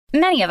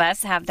Many of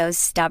us have those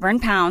stubborn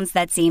pounds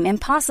that seem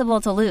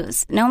impossible to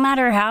lose, no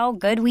matter how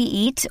good we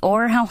eat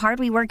or how hard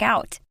we work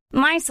out.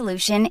 My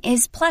solution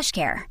is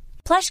PlushCare.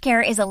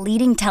 PlushCare is a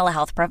leading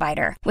telehealth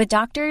provider with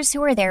doctors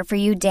who are there for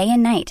you day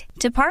and night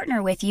to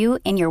partner with you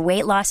in your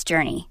weight loss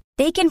journey.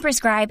 They can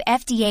prescribe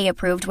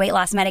FDA-approved weight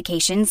loss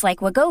medications like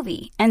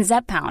Wegovy and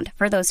Zepbound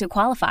for those who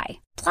qualify.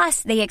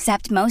 Plus, they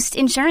accept most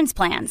insurance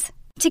plans.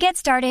 To get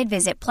started,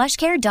 visit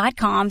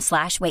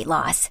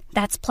plushcare.com/weightloss.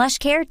 That's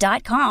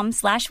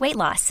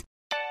plushcare.com/weightloss.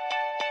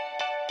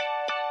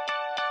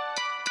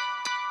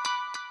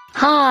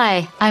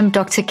 Hi, I'm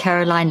Dr.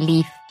 Caroline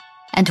Leaf,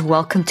 and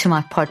welcome to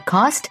my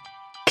podcast,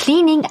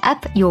 Cleaning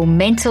Up Your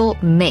Mental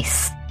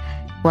Mess.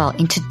 Well,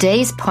 in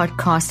today's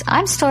podcast,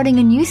 I'm starting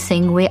a new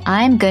thing where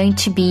I'm going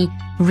to be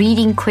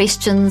reading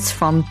questions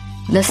from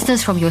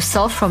listeners, from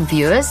yourself, from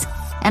viewers,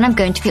 and I'm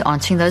going to be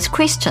answering those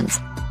questions.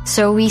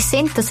 So we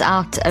sent this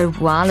out a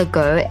while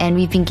ago, and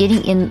we've been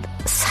getting in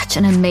such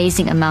an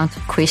amazing amount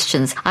of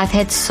questions. I've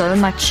had so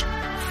much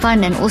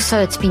fun, and also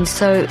it's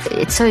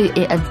so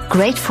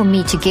great for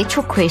me to get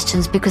your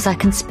questions because I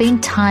can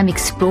spend time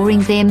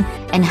exploring them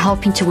and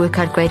helping to work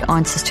out great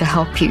answers to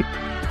help you.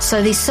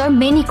 So there's so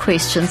many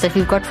questions that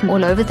we've got from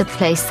all over the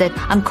place that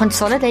I'm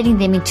consolidating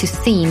them into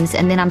themes,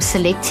 and then I'm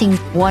selecting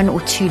one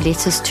or two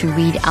letters to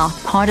read out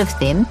part of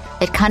them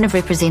that kind of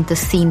represent the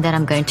theme that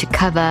I'm going to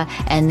cover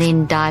and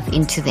then dive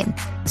into them.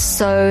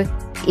 So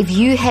if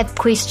you have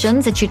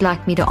questions that you'd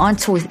like me to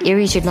answer with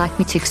areas you'd like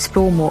me to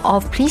explore more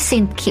of, please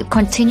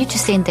continue to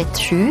send that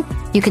through.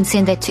 You can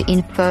send that to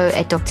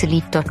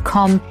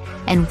info@drleaf.com,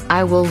 and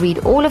I will read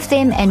all of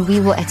them, and we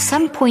will at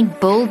some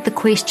point build the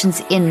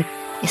questions in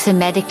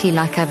thematically,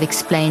 like I've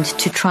explained,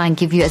 to try and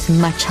give you as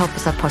much help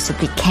as I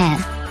possibly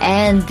can.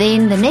 And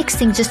then the next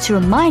thing, just to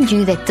remind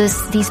you that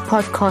these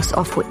podcasts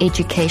are for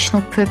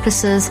educational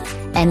purposes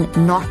and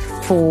not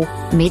for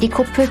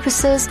medical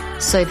purposes.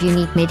 So if you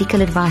need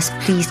medical advice,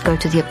 please go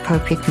to the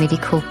appropriate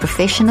medical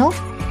professional.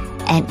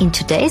 And in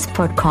today's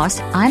podcast,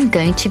 I'm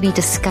going to be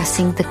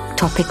discussing the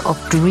topic of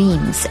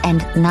dreams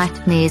and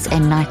nightmares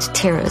and night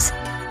terrors.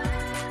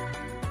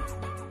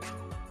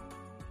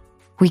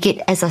 We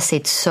get, as I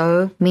said,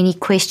 so many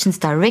questions,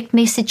 direct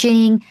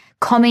messaging,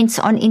 comments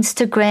on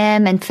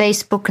Instagram and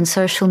Facebook and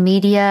social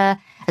media,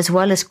 as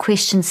well as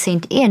questions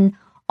sent in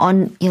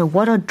on,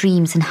 what are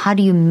dreams and how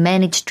do you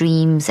manage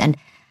dreams and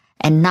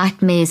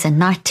nightmares and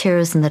night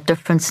terrors and the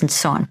difference and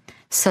so on.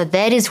 So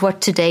that is what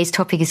today's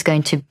topic is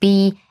going to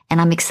be. And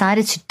I'm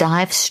excited to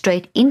dive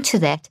straight into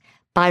that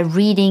by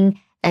reading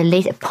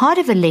part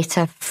of a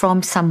letter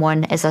from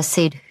someone, as I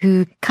said,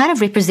 who kind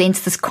of represents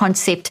this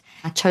concept.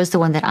 I chose the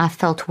one that I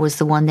felt was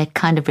the one that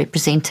kind of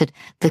represented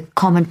the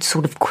common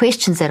sort of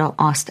questions that are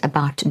asked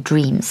about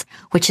dreams,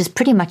 which is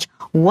pretty much,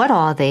 what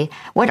are they?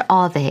 What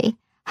are they?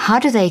 How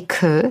do they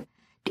occur?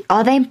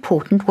 Are they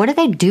important? What are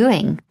they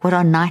doing? What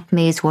are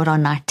nightmares? What are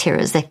night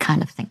terrors? That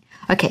kind of thing.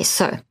 Okay,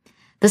 so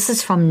this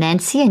is from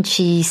Nancy, and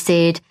she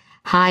said,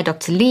 "Hi,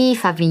 Dr.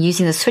 Leaf. I've been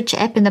using the Switch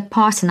app in the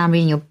past, and I'm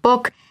reading your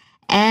book."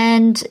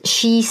 And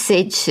she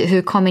said,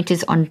 her comment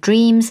is on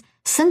dreams.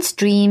 "Since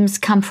dreams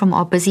come from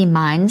our busy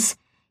minds,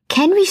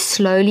 can we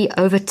slowly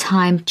over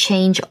time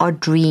change our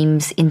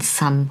dreams in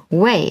some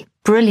way?"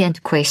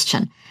 Brilliant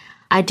question.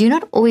 I do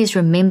not always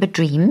remember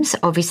dreams,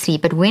 obviously,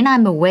 but when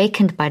I'm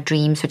awakened by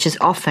dreams, which is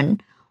often,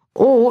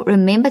 or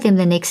remember them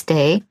the next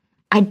day,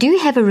 I do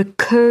have a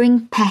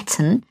recurring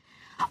pattern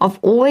of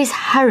always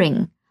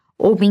hurrying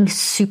or being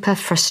super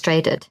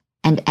frustrated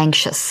and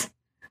anxious.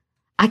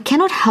 I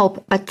cannot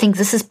help but think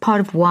this is part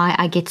of why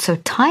I get so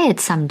tired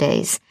some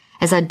days,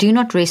 as I do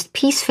not rest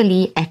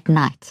peacefully at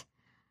night.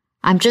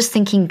 I'm just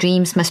thinking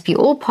dreams must be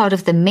all part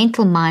of the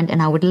mental mind,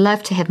 and I would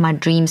love to have my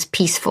dreams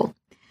peaceful.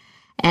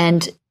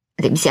 And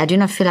let me see, I do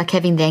not feel like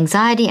having the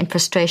anxiety and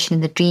frustration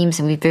in the dreams,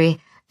 and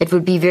it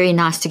would be very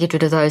nice to get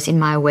rid of those in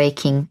my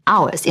awake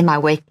hours.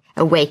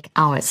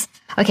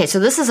 Okay, so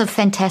this is a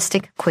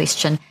fantastic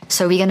question.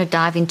 So we're going to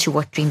dive into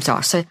what dreams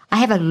are. So I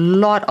have a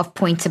lot of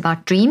points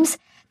about dreams.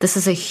 This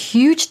is a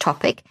huge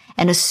topic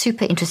and a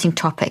super interesting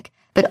topic.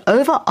 But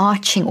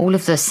overarching all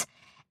of this,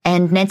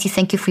 and Nancy,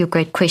 thank you for your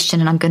great question,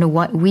 and I'm going to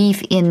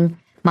weave in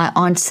my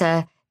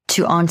answer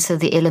to answer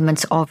the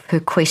elements of her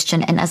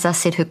question. And as I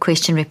said, her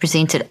question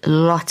represented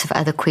lots of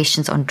other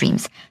questions on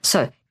dreams.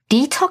 So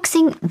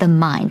detoxing the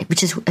mind,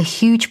 which is a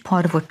huge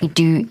part of what we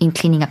do in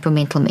Cleaning Up Your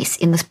Mental Mess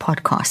in this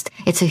podcast.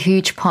 It's a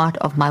huge part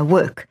of my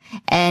work,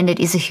 and it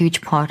is a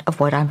huge part of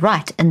what I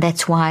write. And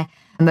that's why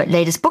my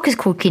latest book is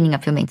called Cleaning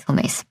Up Your Mental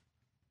Mess.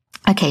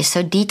 Okay,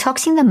 so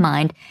detoxing the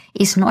mind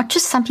is not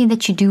just something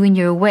that you do when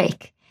you're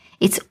awake.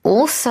 It's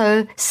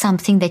also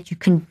something that you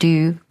can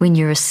do when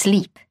you're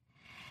asleep.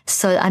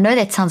 So I know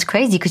that sounds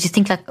crazy because you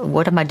think like,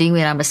 what am I doing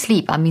when I'm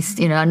asleep? I mean,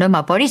 I know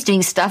my body's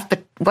doing stuff,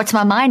 but what's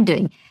my mind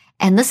doing?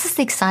 And this is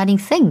the exciting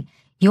thing.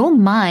 Your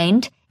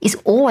mind is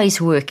always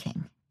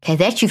working. Okay,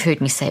 that you've heard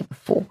me say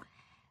before.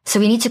 So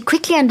we need to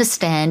quickly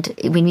understand,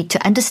 we need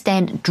to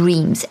understand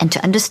dreams and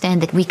to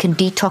understand that we can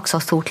detox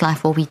our thought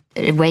life while we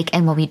awake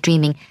and while we're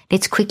dreaming.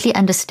 Let's quickly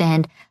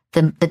understand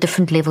the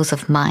different levels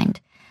of mind.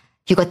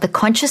 You got the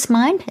conscious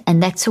mind,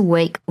 and that's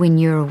awake when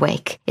you're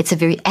awake. It's a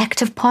very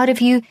active part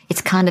of you.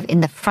 It's kind of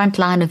in the front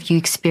line of you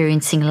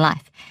experiencing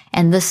life.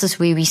 And this is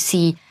where we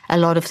see a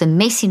lot of the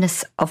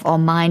messiness of our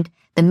mind,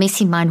 the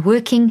messy mind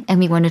working, and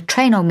we want to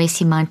train our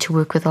messy mind to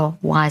work with our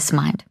wise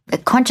mind. The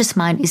conscious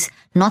mind is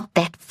not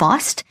that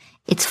fast.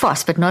 It's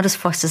fast, but not as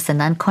fast as the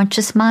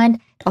non-conscious mind.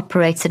 It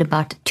operates at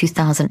about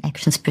 2,000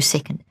 actions per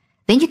second.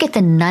 Then you get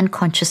the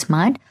non-conscious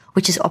mind,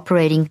 which is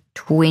operating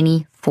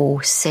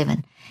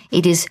 24/7.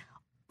 It is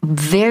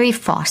very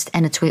fast,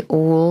 and it's where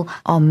all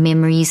our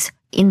memories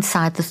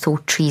inside the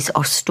thought trees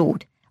are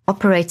stored.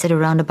 Operates at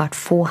around about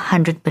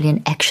 400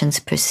 billion actions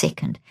per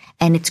second.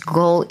 And its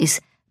goal is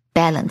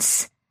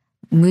balance,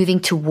 moving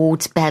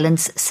towards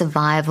balance,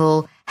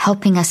 survival,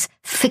 helping us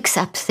fix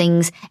up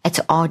things.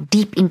 It's our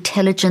deep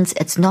intelligence.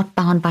 It's not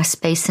bound by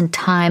space and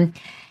time.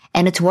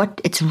 And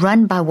it's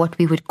run by what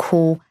we would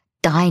call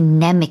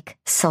dynamic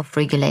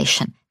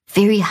self-regulation.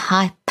 Very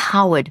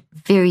high-powered,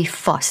 very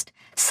fast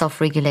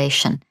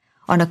self-regulation.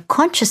 On a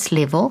conscious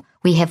level,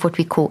 we have what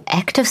we call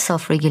active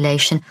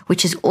self-regulation,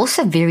 which is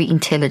also very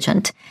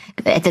intelligent.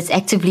 It's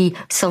actively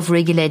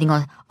self-regulating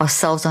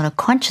ourselves on a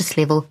conscious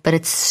level, but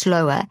it's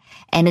slower.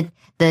 And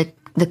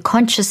the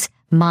conscious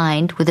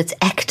mind with its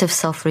active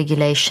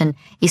self-regulation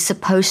is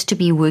supposed to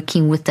be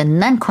working with the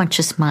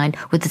non-conscious mind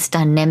with its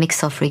dynamic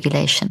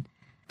self-regulation.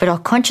 But our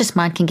conscious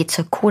mind can get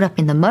so caught up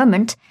in the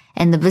moment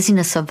and the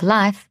busyness of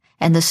life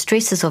and the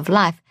stresses of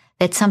life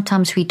that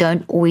sometimes we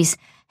don't always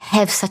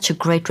have such a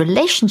great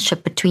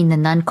relationship between the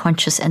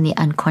non-conscious and the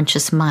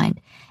unconscious mind.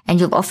 And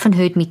you've often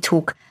heard me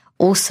talk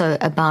also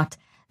about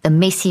the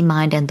messy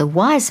mind and the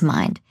wise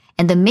mind.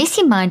 And the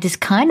messy mind is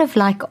kind of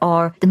like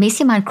the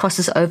messy mind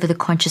crosses over the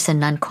conscious and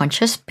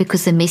non-conscious,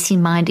 because the messy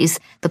mind is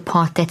the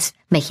part that's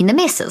making the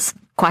messes.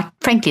 Quite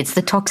frankly, it's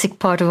the toxic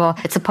part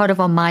it's a part of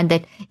our mind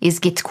that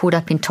gets caught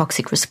up in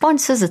toxic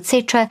responses,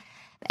 etc.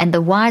 And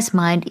the wise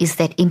mind is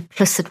that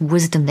implicit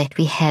wisdom that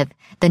we have,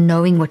 the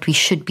knowing what we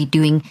should be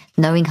doing,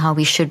 knowing how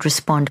we should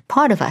respond,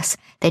 part of us,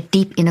 that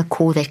deep inner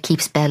core that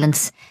keeps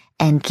balance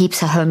and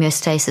keeps a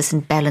homeostasis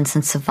and balance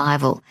and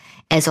survival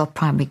as our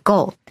primary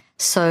goal.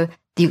 So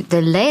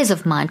the layers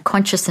of mind,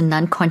 conscious and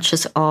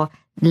non-conscious, are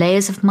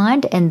layers of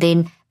mind, and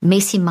then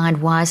messy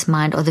mind, wise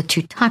mind are the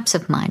two types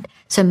of mind.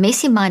 So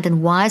messy mind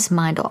and wise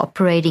mind are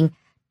operating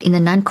in the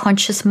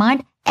non-conscious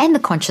mind and the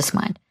conscious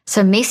mind.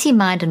 So messy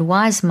mind and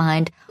wise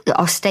mind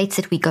are states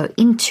that we go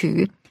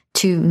into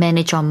to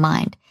manage our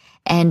mind.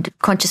 And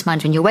conscious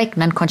mind when you're awake,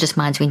 non-conscious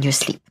mind when you're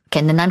asleep. Okay,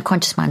 and the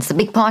non-conscious mind is the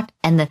big part,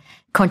 and the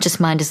conscious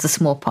mind is the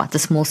small part, the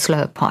small,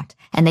 slower part.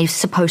 And they're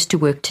supposed to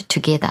work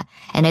together.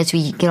 And as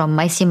we get our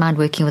messy mind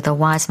working with our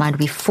wise mind,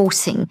 we're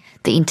forcing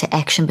the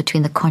interaction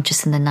between the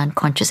conscious and the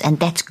non-conscious. And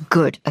that's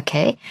good,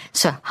 okay?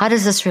 So how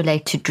does this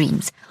relate to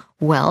dreams?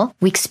 Well,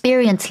 we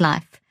experience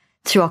life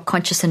through our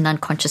conscious and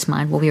non-conscious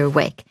mind while we're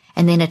awake.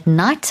 And then at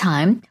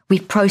nighttime, we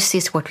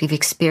process what we've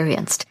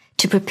experienced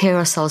to prepare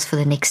ourselves for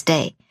the next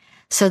day.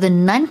 So the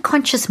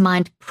non-conscious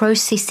mind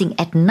processing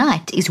at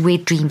night is where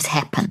dreams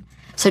happen.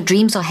 So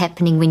dreams are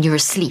happening when you're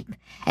asleep.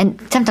 And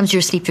sometimes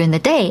you're asleep during the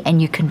day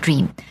and you can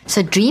dream.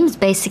 So dreams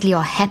basically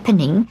are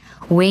happening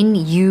when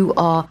you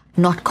are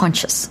not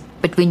conscious,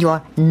 but when you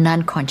are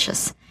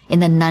non-conscious, in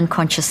the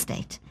non-conscious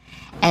state.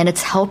 And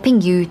it's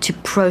helping you to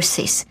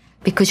process,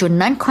 because your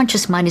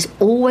non-conscious mind is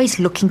always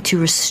looking to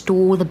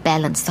restore the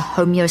balance, the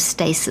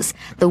homeostasis,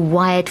 the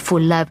wired for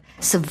love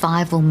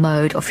survival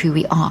mode of who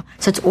we are.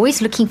 So it's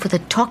always looking for the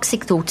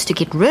toxic thoughts to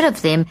get rid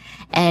of them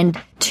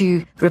and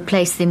to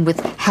replace them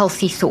with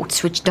healthy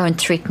thoughts which don't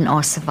threaten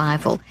our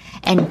survival.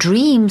 And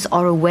dreams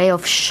are a way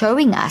of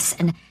showing us,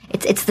 and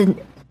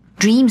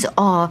dreams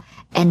are,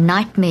 and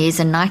nightmares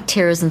and night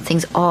terrors and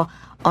things are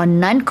our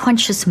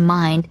non-conscious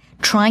mind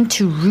trying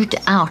to root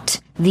out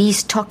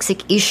these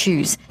toxic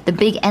issues, the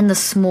big and the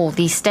small,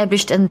 the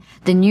established and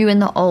the new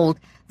and the old,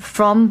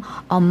 from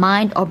our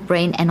mind, our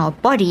brain, and our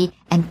body,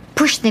 and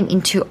push them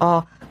into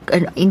our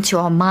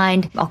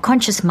mind, our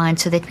conscious mind,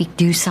 so that we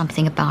do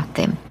something about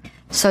them.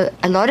 So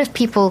a lot of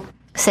people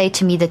say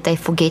to me that they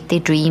forget their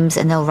dreams,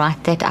 and they'll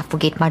write that, I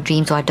forget my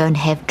dreams, or I don't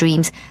have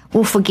dreams.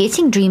 Well,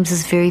 forgetting dreams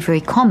is very,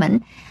 very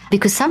common,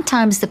 because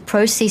sometimes the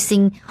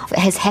processing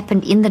has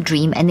happened in the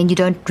dream and then you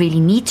don't really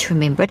need to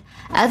remember it.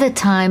 Other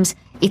times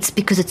it's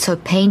because it's so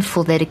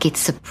painful that it gets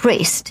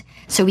suppressed.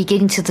 So we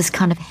get into this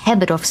kind of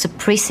habit of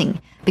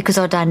suppressing, because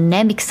our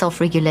dynamic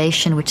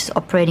self-regulation, which is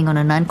operating on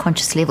an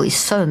unconscious level, is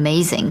so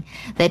amazing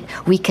that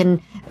we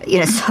can,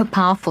 so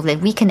powerful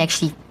that we can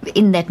actually,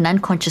 in that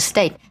non-conscious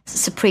state,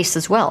 suppress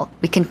as well.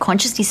 We can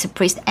consciously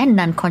suppress and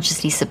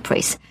non-consciously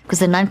suppress, because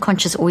the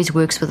non-conscious always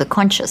works with the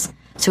conscious.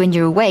 So when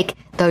you're awake,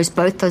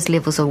 both those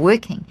levels are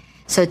working.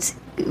 So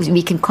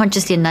we can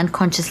consciously and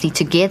non-consciously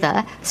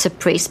together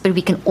suppress, but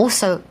we can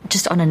also,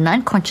 just on a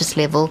non-conscious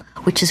level,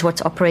 which is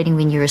what's operating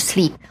when you're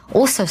asleep,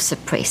 also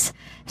suppress.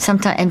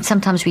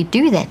 Sometimes we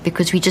do that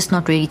because we're just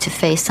not ready to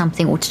face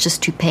something, or it's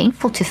just too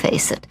painful to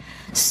face it.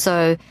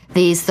 So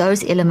there's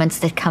those elements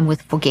that come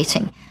with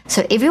forgetting.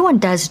 So everyone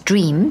does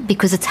dream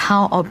because it's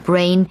how our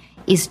brain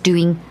is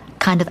doing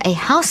kind of a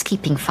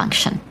housekeeping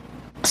function.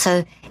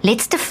 So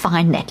let's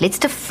define that. Let's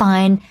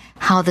define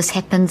how this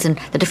happens and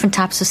the different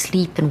types of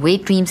sleep and where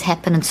dreams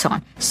happen and so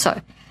on. So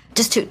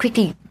just to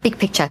quickly, big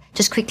picture,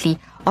 just quickly,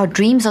 our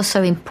dreams are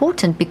so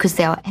important because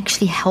they are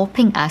actually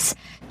helping us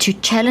to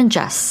challenge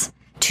us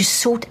to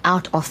sort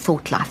out our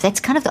thought life. That's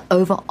kind of the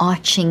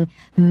overarching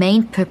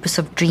main purpose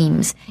of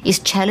dreams, is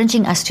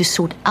challenging us to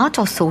sort out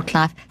our thought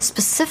life,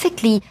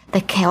 specifically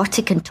the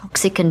chaotic and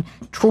toxic and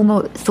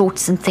trauma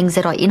thoughts and things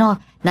that are in our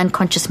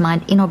non-conscious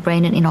mind, in our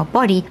brain and in our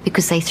body,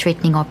 because they're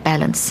threatening our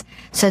balance.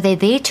 So they're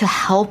there to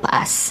help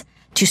us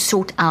to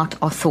sort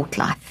out our thought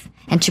life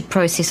and to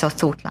process our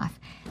thought life.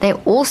 They're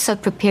also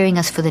preparing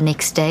us for the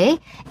next day,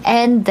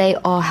 and they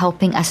are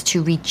helping us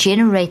to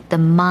regenerate the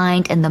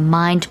mind and the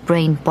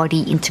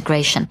mind-brain-body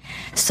integration.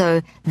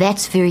 So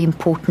that's very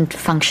important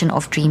function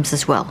of dreams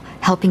as well,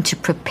 helping to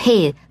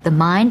prepare the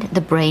mind, the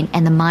brain,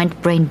 and the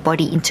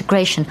mind-brain-body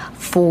integration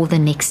for the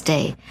next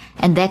day.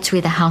 And that's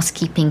where the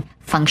housekeeping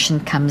function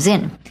comes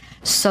in.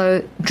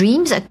 So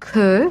dreams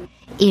occur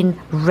in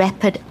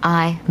rapid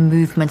eye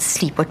movement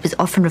sleep,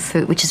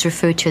 which is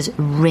referred to as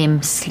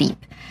REM sleep.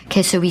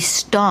 Okay, so we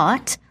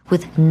start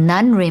with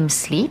non-REM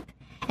sleep,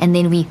 and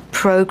then we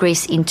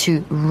progress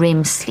into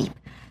REM sleep.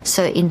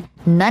 So in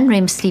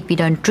non-REM sleep, we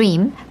don't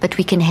dream, but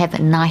we can have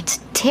night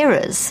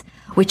terrors,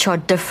 which are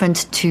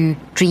different to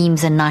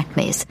dreams and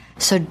nightmares.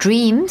 So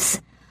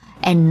dreams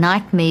and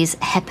nightmares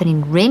happen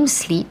in REM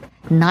sleep,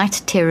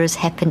 night terrors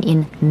happen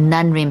in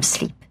non-REM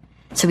sleep.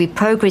 So we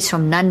progress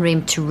from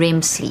non-REM to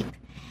REM sleep.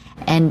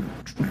 And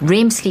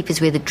REM sleep is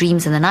where the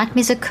dreams and the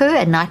nightmares occur.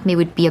 A nightmare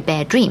would be a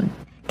bad dream.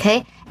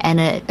 Okay, and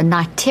a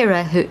night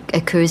terror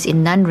occurs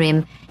in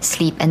non-REM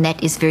sleep, and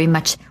that is very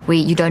much where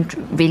you don't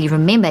really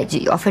remember it.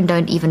 You often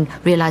don't even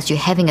realize you're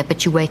having it,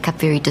 but you wake up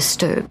very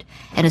disturbed.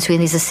 And it's when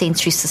there's a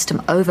sensory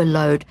system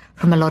overload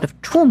from a lot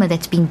of trauma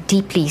that's been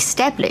deeply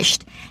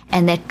established.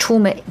 And that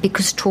trauma,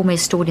 because trauma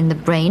is stored in the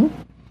brain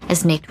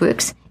as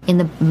networks, in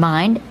the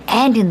mind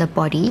and in the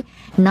body,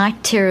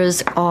 night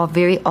terrors are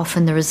very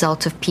often the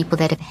result of people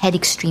that have had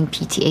extreme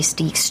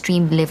PTSD,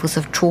 extreme levels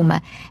of trauma,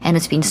 and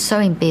it's been so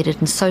embedded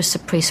and so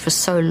suppressed for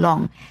so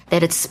long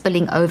that it's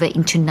spilling over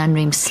into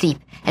non-REM sleep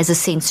as a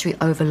sensory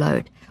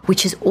overload,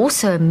 which is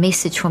also a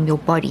message from your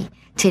body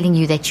telling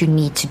you that you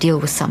need to deal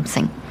with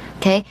something.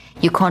 Okay,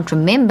 you can't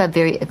remember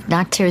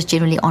night terrors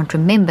generally aren't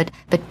remembered,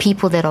 but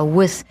people that are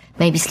with,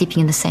 maybe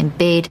sleeping in the same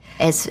bed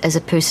as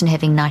a person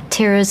having night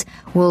terrors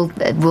will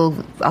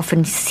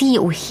often see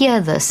or hear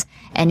this.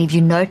 And if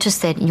you notice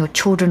that in your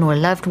children or a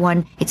loved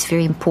one, it's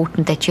very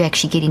important that you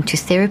actually get into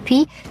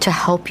therapy to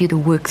help you to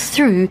work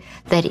through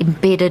that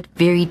embedded,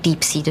 very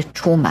deep-seated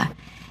trauma.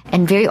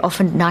 And very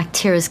often night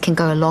terrors can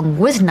go along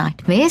with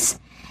nightmares,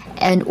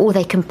 or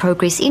they can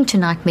progress into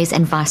nightmares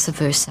and vice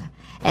versa,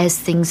 as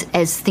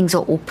things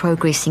are all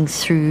progressing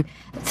through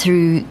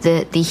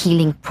the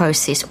healing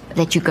process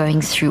that you're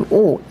going through,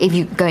 or if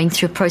you're going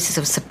through a process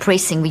of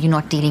suppressing where you're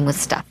not dealing with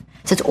stuff.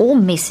 So it's all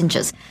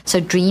messengers.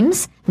 So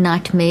dreams,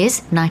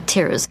 nightmares, night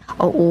terrors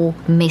are all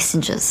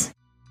messengers.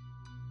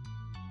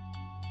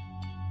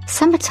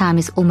 Summertime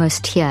is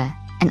almost here,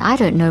 and I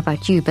don't know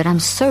about you, but I'm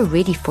so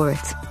ready for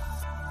it.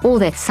 All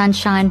that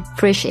sunshine,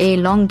 fresh air,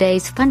 long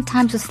days, fun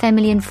times with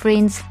family and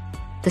friends.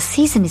 The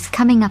season is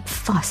coming up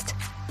fast.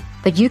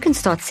 But you can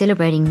start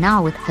celebrating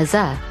now with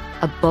Huzzah,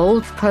 a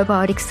bold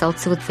probiotic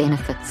seltzer with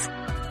benefits.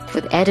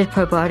 With added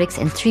probiotics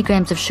and 3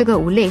 grams of sugar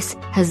or less,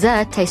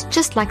 Huzzah tastes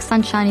just like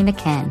sunshine in a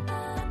can.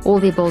 All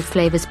their bold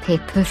flavors pair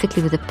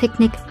perfectly with a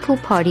picnic, pool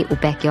party, or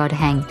backyard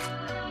hang.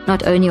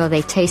 Not only are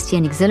they tasty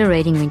and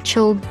exhilarating when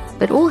chilled,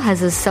 but all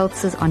Huzzah's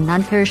seltzers are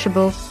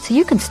non-perishable, so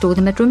you can store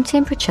them at room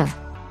temperature.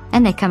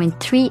 And they come in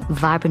 3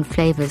 vibrant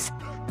flavors,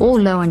 all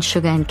low on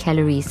sugar and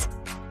calories: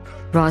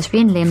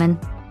 raspberry and lemon,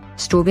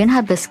 strawberry and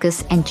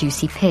hibiscus, and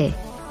juicy pear.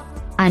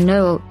 I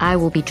know I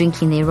will be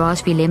drinking their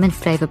raspberry lemon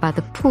flavor by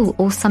the pool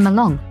all summer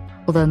long,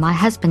 although my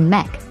husband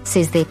Mac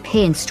says their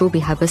pear and strawberry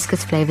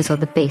hibiscus flavors are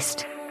the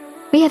best.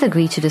 We have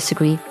agreed to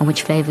disagree on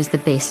which flavor is the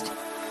best.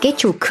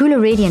 Get your cooler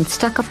ready and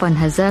stock up on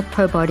Huzzah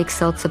Probiotic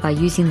Seltzer by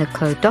using the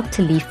code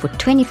Dr. Leaf for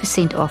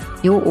 20% off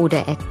your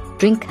order at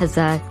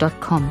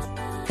drinkhuzzah.com.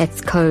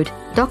 That's code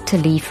Dr.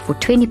 Leaf for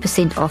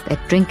 20% off at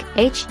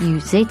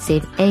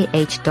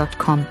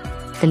drinkhuzzah.com.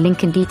 The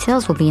link and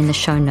details will be in the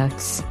show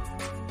notes.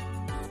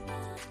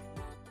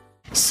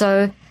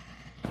 So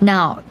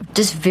now,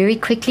 just very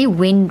quickly,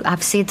 when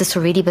I've said this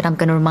already, but I'm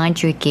going to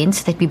remind you again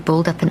so that we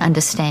build up an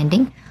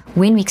understanding.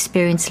 When we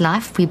experience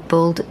life, we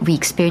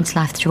experience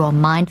life through our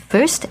mind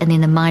first, and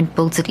then the mind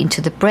builds it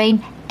into the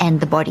brain and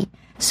the body.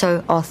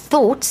 So our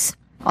thoughts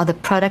are the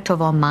product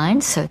of our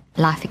mind. So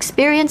life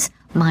experience,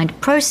 mind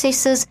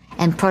processes,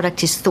 and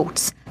product is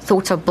thoughts.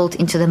 Thoughts are built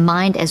into the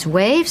mind as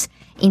waves,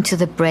 into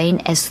the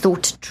brain as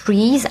thought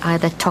trees,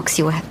 either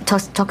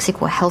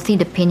toxic or healthy,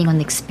 depending on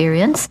the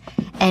experience,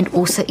 and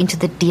also into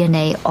the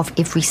DNA of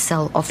every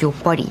cell of your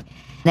body.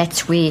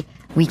 That's where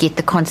we get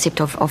the concept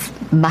of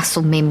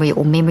muscle memory,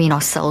 or memory in our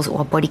cells, or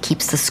our body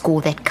keeps the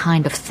score, that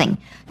kind of thing.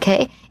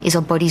 Okay? Is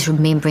our body's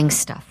remembering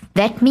stuff.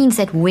 That means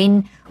that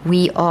when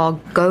we are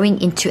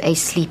going into a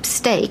sleep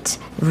state,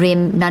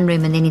 REM,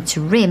 non-REM, and then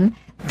into REM,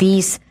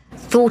 these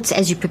thoughts,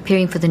 as you're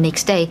preparing for the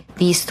next day,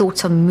 these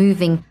thoughts are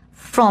moving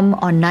from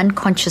our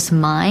non-conscious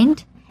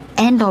mind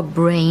and our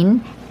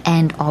brain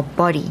and our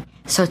body.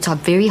 So it's a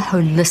very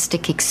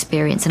holistic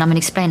experience, and I'm going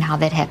to explain how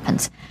that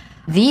happens.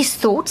 These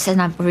thoughts,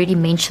 and I've already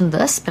mentioned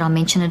this, but I'll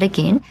mention it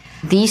again,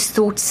 these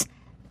thoughts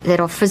that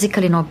are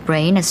physical in our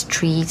brain as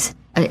trees,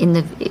 in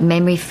the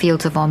memory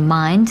fields of our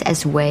mind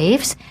as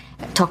waves,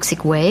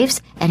 toxic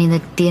waves, and in the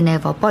DNA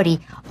of our body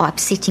are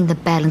upsetting the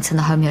balance and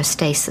the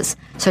homeostasis.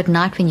 So at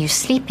night when you're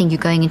sleeping, you're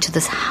going into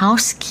this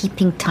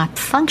housekeeping type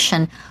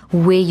function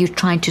where you're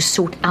trying to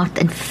sort out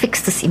and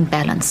fix this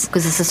imbalance,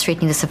 because this is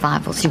threatening the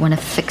survival. So you want to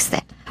fix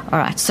that. All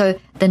right. So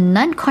the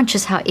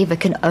non-conscious, however,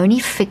 can only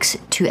fix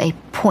to a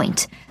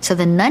point. So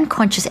the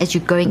non-conscious, as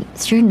you're going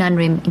through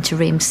non-REM into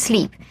REM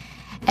sleep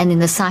and in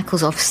the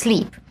cycles of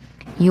sleep,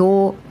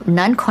 your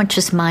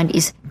non-conscious mind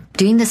is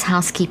doing this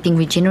housekeeping,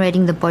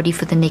 regenerating the body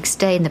for the next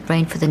day and the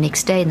brain for the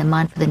next day and the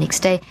mind for the next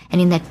day.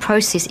 And in that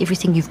process,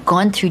 everything you've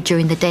gone through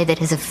during the day that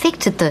has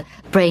affected the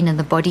brain and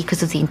the body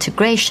because of the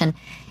integration,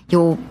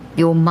 your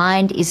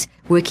mind is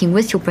working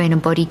with your brain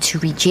and body to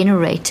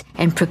regenerate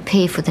and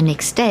prepare for the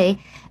next day.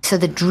 So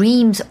the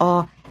dreams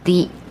are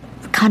the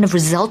kind of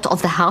result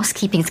of the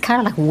housekeeping. It's kind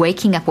of like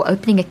waking up or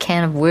opening a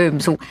can of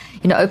worms, or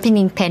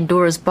opening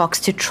Pandora's box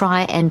to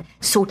try and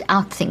sort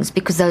out things,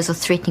 because those are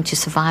threatening to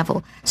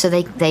survival. So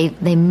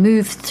they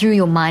move through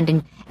your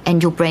mind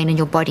and your brain and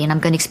your body, and I'm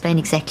going to explain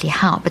exactly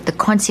how. But the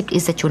concept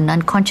is that your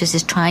non-conscious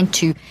is trying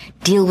to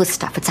deal with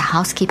stuff. It's a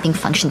housekeeping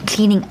function,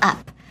 cleaning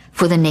up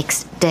for the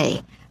next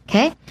day.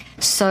 Okay,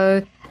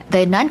 so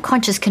the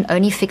non-conscious can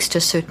only fix to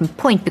a certain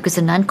point, because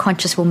the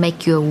non-conscious will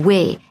make you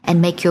aware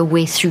and make you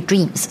aware through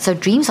dreams. So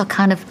dreams are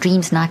kind of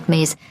dreams,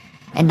 nightmares,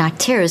 and night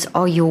terrors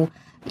are your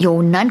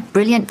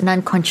brilliant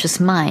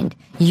non-conscious mind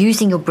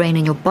using your brain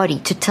and your body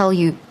to tell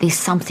you there's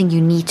something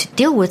you need to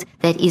deal with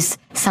that is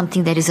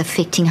something that is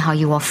affecting how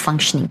you are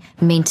functioning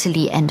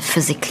mentally and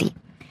physically.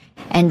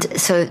 And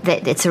so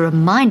that it's a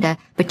reminder,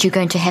 but you're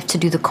going to have to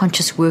do the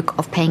conscious work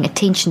of paying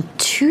attention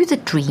to the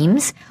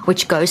dreams,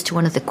 which goes to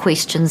one of the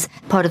questions.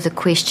 Part of the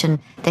question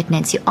that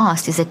Nancy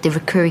asked is that the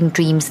recurring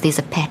dreams, there's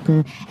a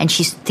pattern, and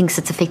she thinks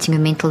it's affecting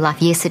your mental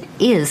life. Yes, it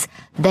is.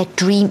 That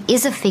dream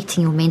is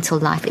affecting your mental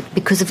life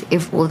because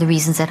of all the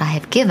reasons that I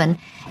have given.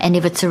 And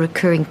if it's a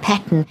recurring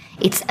pattern,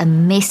 it's a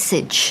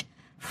message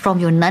from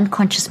your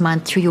non-conscious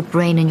mind through your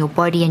brain and your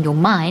body and your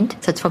mind.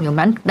 So it's from your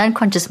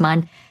non-conscious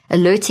mind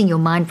alerting your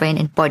mind, brain,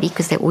 and body,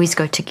 because they always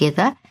go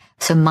together.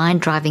 So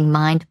mind driving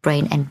mind,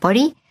 brain, and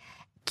body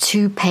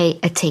to pay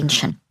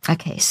attention.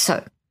 Okay,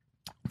 so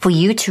for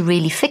you to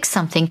really fix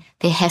something,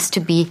 there has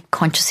to be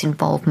conscious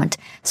involvement.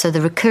 So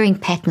the recurring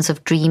patterns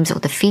of dreams or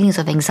the feelings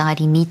of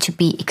anxiety need to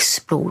be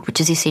explored,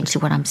 which is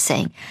essentially what I'm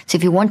saying. So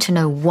if you want to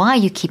know why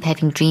you keep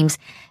having dreams,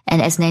 and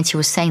as Nancy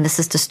was saying, this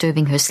is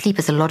disturbing her sleep,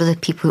 as a lot of the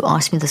people who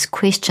ask me this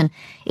question,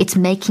 it's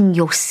making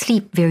your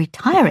sleep very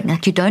tiring.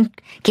 Like you don't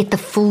get the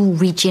full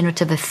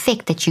regenerative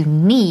effect that you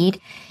need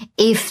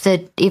if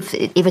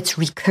it's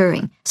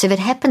recurring. So if it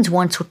happens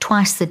once or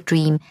twice the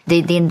dream,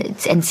 then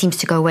and seems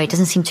to go away, it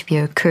doesn't seem to be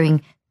a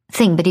recurring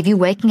thing. But if you're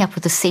waking up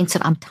with a sense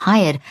of, I'm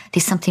tired,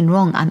 there's something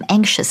wrong, I'm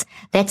anxious,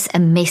 that's a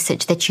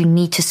message that you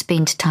need to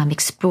spend time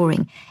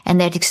exploring.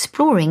 And that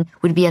exploring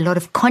would be a lot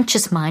of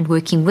conscious mind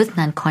working with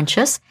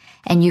non-conscious,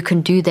 and you can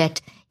do that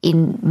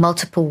in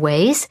multiple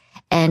ways.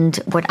 And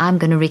what I'm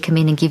going to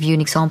recommend and give you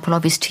an example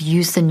of is to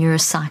use the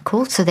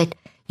neurocycle, so that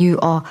you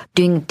are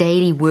doing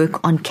daily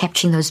work on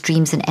capturing those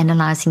dreams and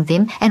analyzing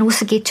them, and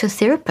also get to a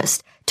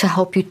therapist to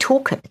help you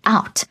talk it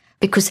out.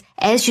 Because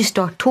as you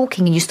start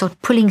talking and you start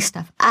pulling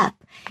stuff up,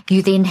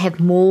 you then have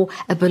more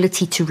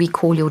ability to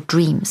recall your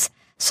dreams.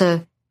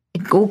 So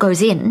it all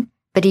goes in,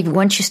 but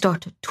once you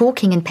start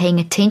talking and paying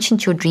attention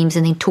to your dreams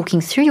and then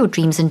talking through your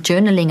dreams and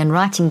journaling and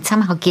writing,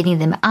 somehow getting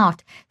them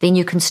out, then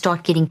you can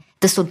start getting,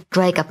 this will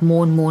drag up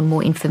more and more and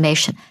more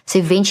information. So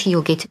eventually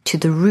you'll get to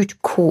the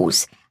root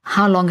cause.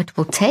 How long it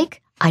will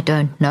take, I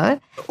don't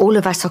know. All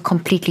of us are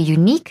completely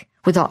unique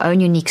with our own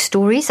unique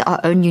stories, our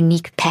own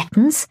unique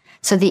patterns.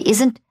 So there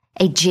isn't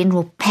a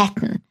general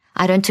pattern.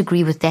 I don't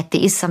agree with that.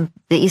 There is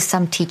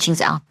some teachings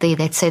out there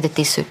that say that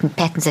there's certain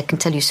patterns that can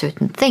tell you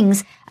certain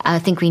things. I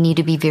think we need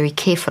to be very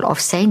careful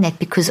of saying that,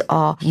 because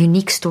our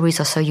unique stories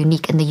are so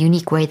unique, and the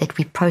unique way that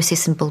we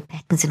process and build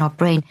patterns in our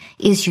brain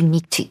is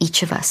unique to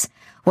each of us.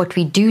 What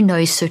we do know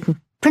is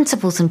certain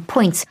principles and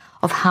points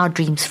of how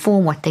dreams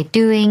form, what they're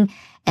doing,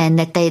 and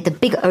that the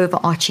big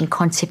overarching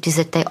concept is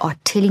that they are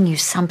telling you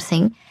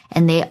something,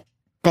 and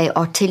they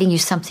are telling you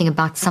something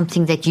about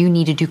something that you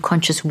need to do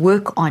conscious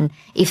work on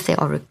if they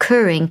are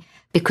recurring,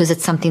 because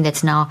it's something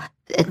that's now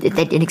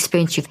that an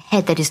experience you've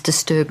had that is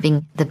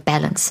disturbing the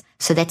balance.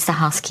 So that's the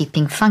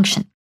housekeeping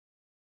function.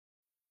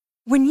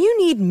 When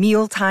you need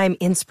mealtime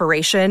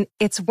inspiration,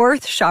 it's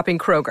worth shopping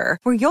Kroger,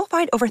 where you'll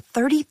find over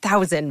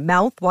 30,000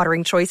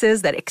 mouth-watering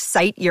choices that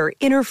excite your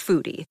inner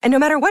foodie. And no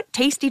matter what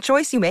tasty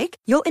choice you make,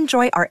 you'll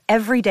enjoy our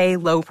everyday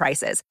low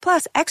prices,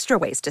 plus extra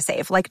ways to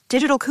save, like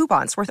digital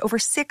coupons worth over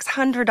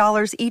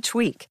 $600 each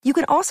week. You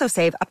can also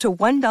save up to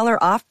 $1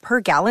 off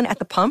per gallon at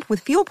the pump with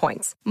fuel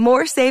points.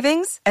 More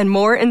savings and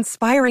more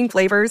inspiring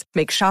flavors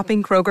make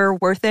shopping Kroger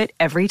worth it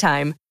every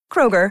time.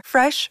 Kroger,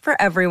 fresh for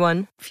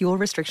everyone. Fuel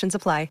restrictions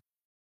apply.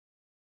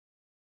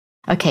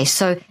 Okay,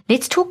 so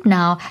let's talk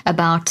now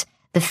about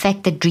the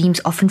fact that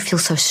dreams often feel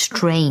so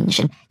strange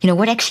and,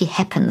 what actually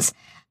happens.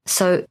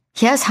 So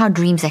here's how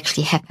dreams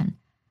actually happen.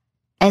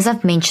 As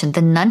I've mentioned,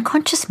 the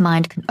non-conscious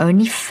mind can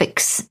only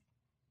fix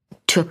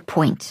to a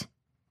point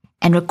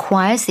and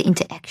requires the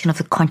interaction of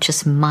the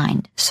conscious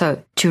mind,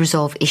 so to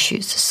resolve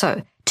issues.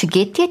 So to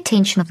get the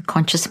attention of the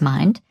conscious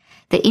mind,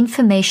 the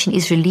information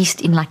is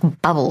released in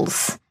like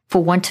bubbles,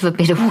 for want of a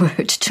better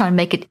word, to try and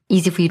make it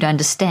easy for you to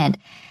understand.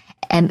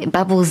 And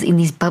bubbles in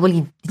these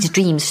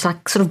dreams,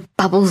 like sort of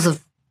bubbles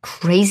of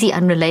crazy,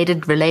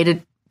 unrelated,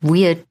 related,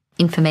 weird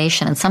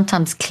information, and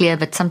sometimes clear,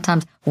 but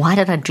sometimes, why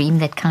did I dream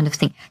that kind of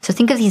thing? So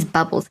think of these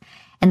bubbles,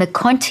 and the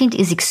content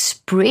is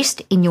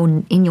expressed in your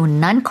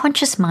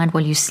non-conscious mind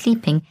while you're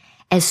sleeping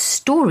as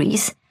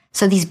stories.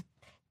 So these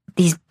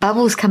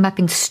bubbles come up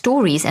in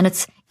stories, and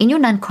it's in your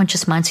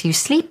non-conscious mind, so you're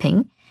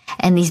sleeping,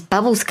 and these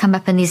bubbles come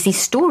up and there's these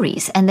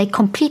stories, and they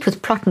complete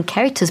with plot and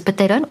characters, but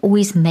they don't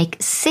always make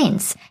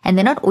sense, and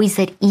they're not always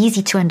that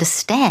easy to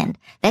understand.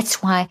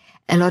 That's why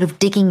a lot of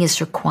digging is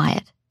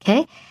required,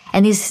 okay?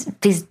 And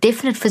there's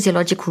definite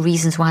physiological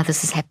reasons why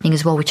this is happening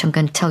as well, which I'm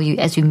going to tell you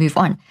as we move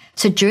on.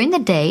 So during the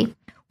day,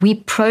 we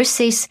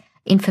process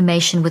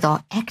information with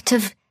our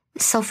active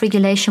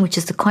self-regulation, which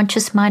is the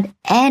conscious mind,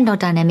 and our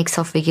dynamic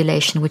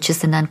self-regulation, which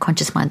is the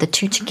non-conscious mind, the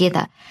two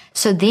together.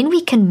 So then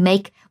we can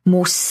make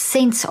more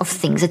sense of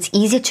things. It's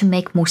easier to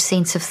make more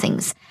sense of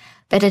things.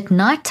 But at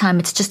nighttime,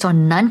 it's just our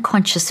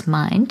non-conscious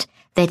mind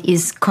that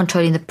is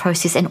controlling the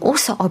process. And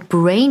also our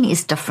brain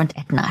is different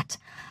at night.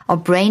 Our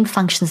brain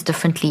functions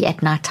differently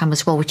at nighttime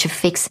as well, which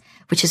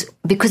is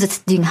because it's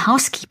doing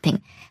housekeeping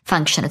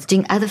function. It's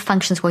doing other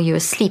functions while you're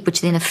asleep,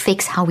 which then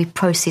affects how we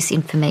process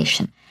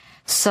information.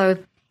 So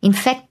in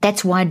fact,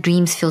 that's why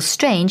dreams feel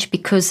strange,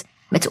 because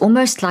it's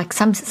almost like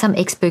some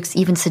experts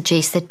even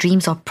suggest that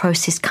dreams are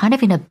processed kind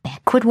of in a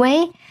backward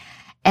way.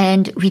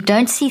 And we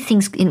don't see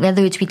things, in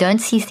other words, we don't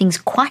see things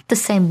quite the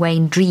same way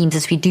in dreams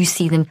as we do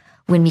see them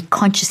when we're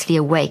consciously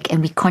awake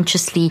and we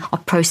consciously are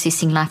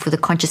processing life with the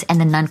conscious and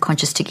the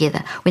non-conscious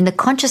together. When the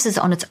conscious is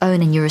on its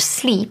own and you're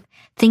asleep,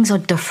 things are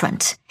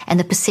different and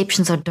the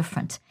perceptions are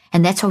different.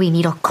 And that's why we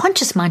need our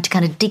conscious mind to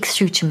kind of dig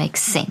through to make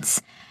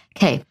sense.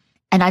 Okay.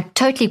 And I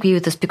totally agree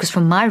with this, because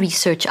from my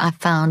research, I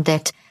found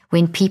that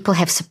when people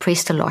have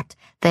suppressed a lot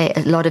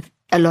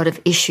of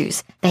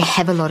issues, they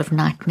have a lot of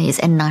nightmares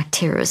and night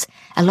terrors,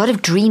 a lot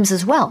of dreams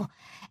as well.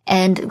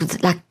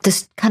 And like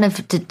this kind of,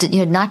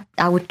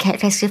 I would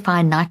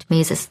classify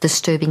nightmares as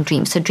disturbing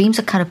dreams. So dreams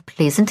are kind of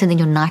pleasant, and then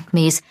your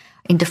nightmares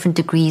in different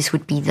degrees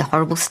would be the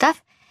horrible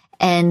stuff.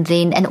 And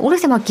all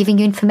of them are giving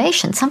you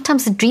information.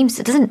 Sometimes the dreams,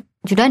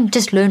 you don't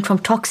just learn from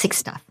toxic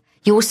stuff.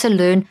 You also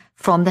learn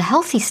from the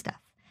healthy stuff.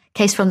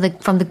 Case from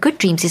the good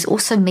dreams, there's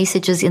also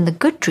messages in the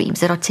good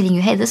dreams that are telling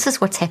you, hey, this is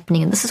what's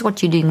happening and this is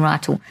what you're doing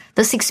right, or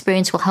this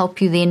experience will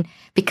help you then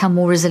become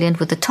more resilient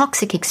with the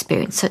toxic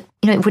experience. So,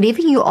 whatever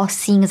you are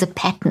seeing as a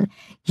pattern,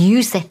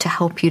 use that to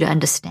help you to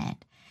understand.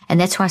 And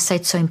that's why I say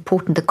it's so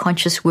important, the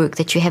conscious work,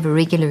 that you have a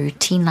regular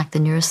routine like the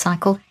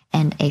neurocycle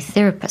and a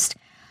therapist.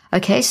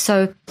 Okay,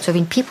 so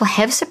when people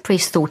have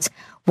suppressed thoughts,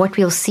 what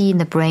we'll see in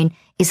the brain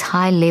is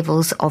high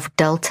levels of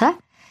delta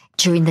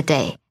during the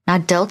day. Now,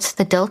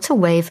 the delta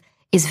wave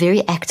is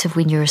very active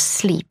when you're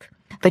asleep,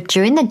 but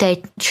during the day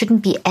it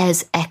shouldn't be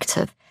as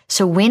active.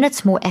 So when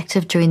it's more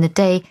active during the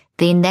day,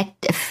 then that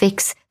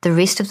affects the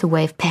rest of the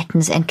wave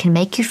patterns and can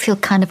make you feel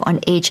kind of on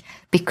edge,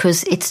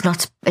 because it's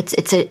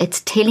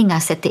telling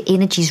us that the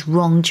energy is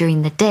wrong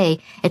during the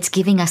day. It's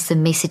giving us the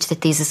message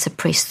that there's a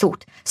suppressed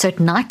thought. So at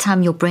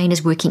nighttime, your brain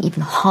is working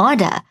even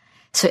harder.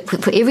 So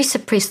for every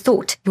suppressed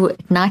thought,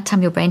 at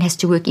nighttime, your brain has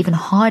to work even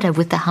harder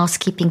with the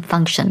housekeeping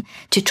function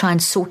to try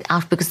and sort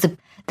out, because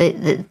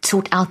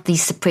sort out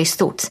these suppressed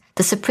thoughts.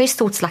 The suppressed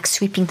thoughts, like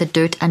sweeping the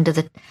dirt under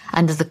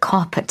the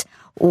carpet,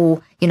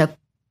 or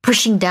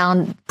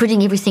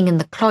putting everything in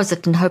the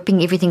closet and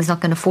hoping everything's not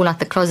going to fall out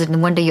the closet,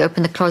 and one day you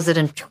open the closet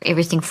and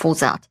everything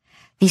falls out.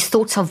 These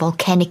thoughts are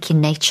volcanic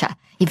in nature.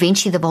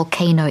 Eventually the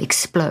volcano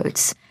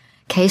explodes.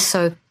 Okay,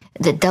 so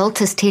the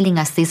delta is telling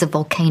us there's a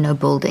volcano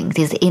building,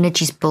 there's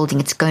energies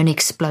building, it's going to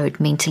explode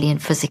mentally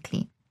and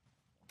physically.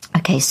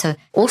 Okay, so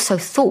also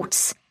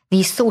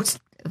these thoughts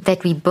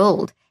that we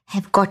build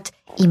have got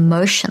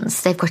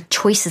emotions, they've got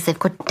choices, they've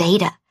got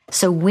data.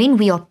 So when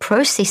we are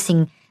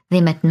processing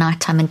them at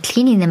nighttime and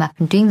cleaning them up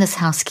and doing this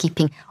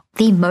housekeeping,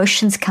 the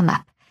emotions come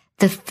up,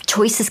 the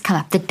choices come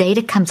up, the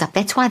data comes up.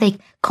 That's why they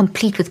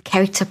complete with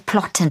character,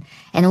 plot,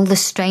 and all the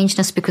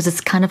strangeness, because it's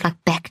kind of like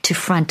back to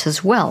front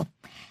as well.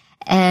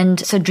 And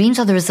so dreams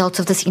are the results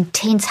of this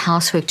intense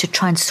housework to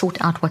try and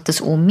sort out what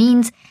this all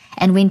means.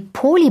 And when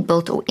poorly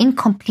built or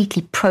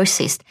incompletely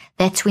processed,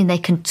 that's when they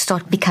can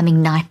start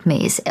becoming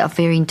nightmares of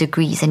varying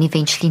degrees and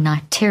eventually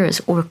night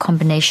terrors, or a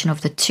combination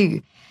of the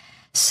two.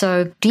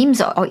 So dreams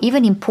are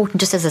even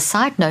important, just as a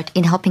side note,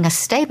 in helping us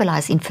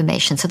stabilize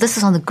information. So this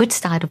is on the good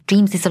side of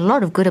dreams. There's a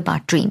lot of good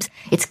about dreams.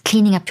 It's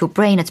cleaning up your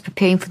brain. It's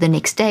preparing for the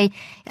next day.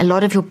 A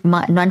lot of your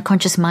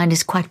unconscious mind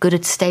is quite good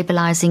at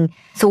stabilizing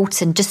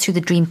thoughts. And just through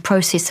the dream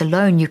process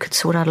alone, you could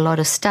sort out a lot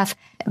of stuff.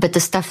 But the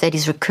stuff that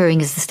is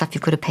recurring is the stuff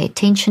you've got to pay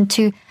attention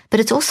to. But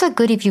it's also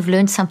good if you've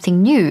learned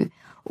something new,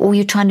 or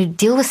you're trying to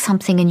deal with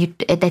something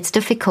that's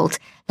difficult,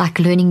 like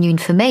learning new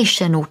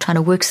information or trying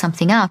to work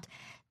something out.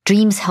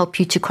 Dreams help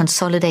you to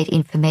consolidate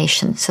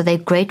information. So they're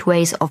great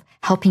ways of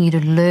helping you to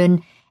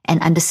learn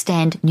and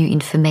understand new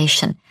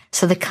information.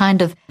 So the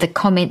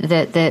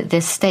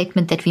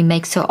statement that we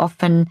make so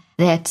often,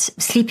 that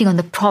sleeping on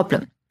the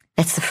problem,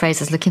 that's the phrase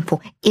I was looking for,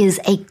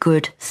 is a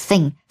good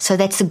thing. So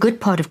that's the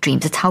good part of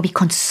dreams. It's how we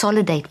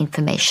consolidate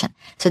information.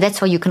 So that's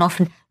why you can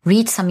often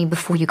read something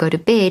before you go to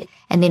bed,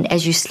 and then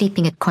as you're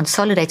sleeping, it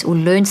consolidates, or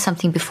learn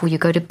something before you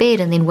go to bed,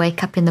 and then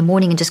wake up in the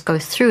morning and just go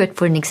through it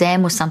for an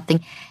exam or something.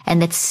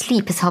 And that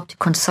sleep has helped to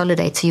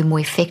consolidate, so you're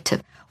more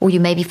effective. Or you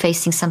may be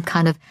facing some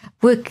kind of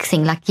work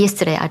thing. Like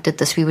yesterday I did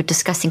this. We were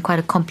discussing quite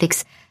a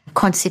complex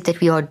concept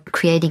that we are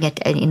creating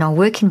in our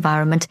work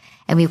environment,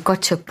 and we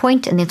got to a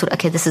point and then thought,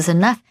 okay, this is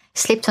enough.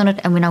 Slept on it,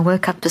 and when I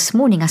woke up this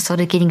morning, I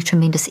started getting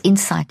tremendous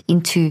insight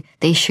into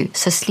the issue.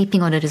 So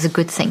sleeping on it is a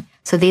good thing.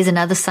 So there's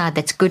another side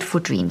that's good for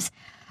dreams.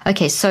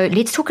 Okay, so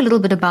let's talk a little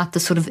bit about the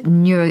sort of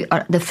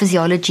the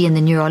physiology and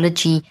the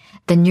neurology,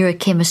 the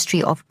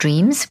neurochemistry of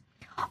dreams.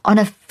 On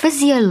a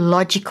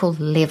physiological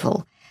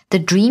level, the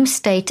dream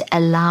state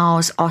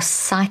allows our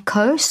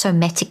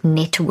psychosomatic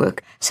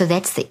network. So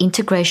that's the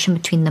integration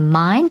between the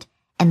mind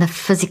and the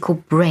physical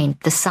brain,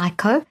 the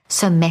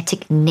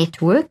psychosomatic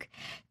network,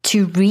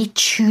 to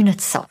retune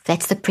itself.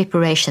 That's the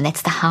preparation.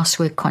 That's the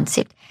housework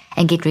concept,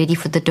 and get ready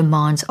for the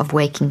demands of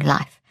waking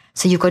life.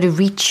 So you've got to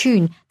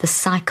retune the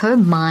psycho,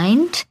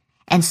 mind,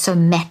 and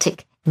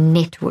somatic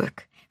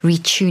network,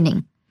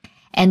 retuning.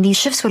 And these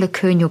shifts will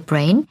occur in your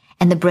brain,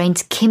 and the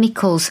brain's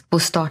chemicals will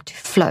start to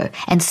flow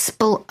and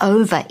spill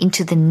over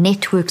into the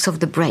networks of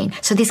the brain.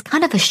 So there's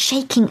kind of a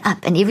shaking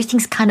up, and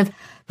everything's kind of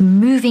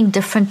moving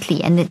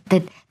differently, and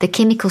the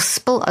chemicals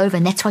spill over,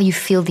 and that's why you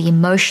feel the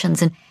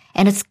emotions.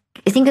 And it's,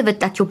 think of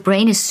it like your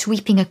brain is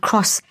sweeping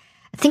across.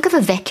 Think of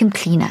a vacuum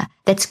cleaner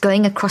that's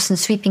going across and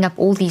sweeping up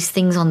all these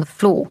things on the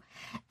floor.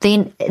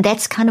 Then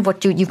that's kind of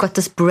what you've got,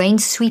 this brain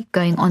sweep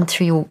going on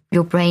through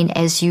your brain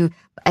as you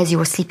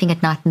are sleeping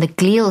at night. And the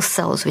glial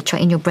cells, which are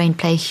in your brain,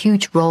 play a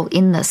huge role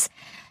in this.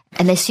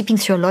 And they're sweeping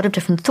through a lot of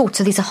different thoughts.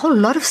 So there's a whole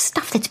lot of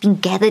stuff that's been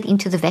gathered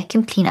into the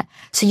vacuum cleaner.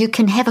 So you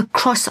can have a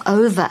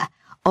crossover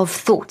of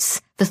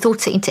thoughts. The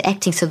thoughts are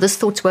interacting. So this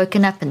thought's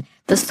woken up, and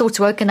this thought's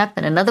woken up,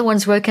 and another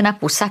one's woken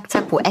up or sucked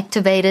up or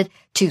activated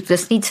to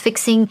this needs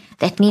fixing,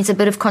 that needs a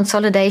bit of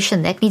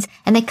consolidation,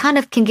 and they kind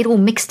of can get all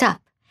mixed up.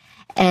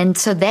 And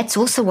so that's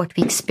also what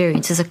we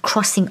experience, is a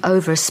crossing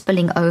over, a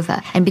spilling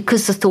over. And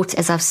because the thoughts,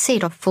 as I've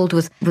said, are filled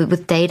with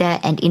data,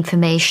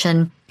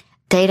 information,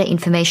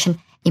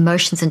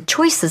 emotions, and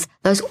choices,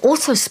 those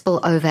also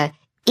spill over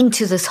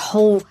into this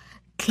whole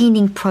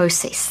cleaning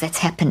process that's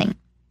happening.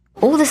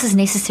 All this is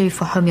necessary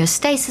for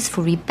homeostasis,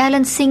 for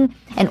rebalancing,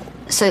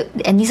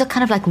 and these are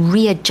kind of like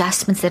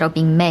readjustments that are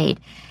being made,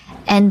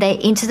 and they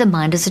enter the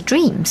mind as a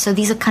dream. So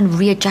these are kind of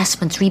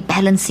readjustments,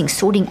 rebalancing,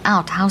 sorting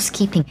out,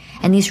 housekeeping,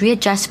 and these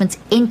readjustments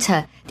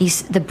enter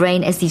the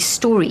brain as these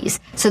stories.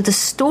 So the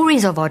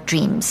stories of our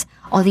dreams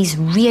are these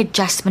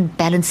readjustment,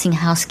 balancing,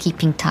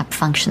 housekeeping type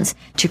functions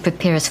to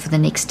prepare us for the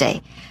next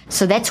day.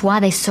 So that's why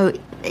they're so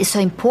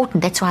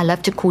important. That's why I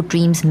love to call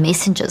dreams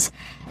messengers.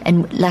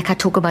 And like I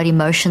talk about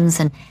emotions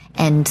and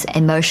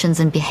emotions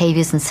and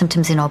behaviors and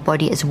symptoms in our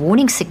body as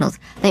warning signals,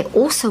 they're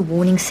also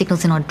warning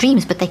signals in our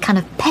dreams, but they're kind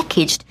of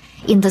packaged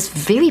in this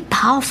very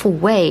powerful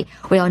way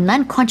where our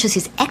unconscious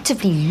is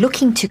actively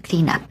looking to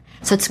clean up.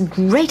 So it's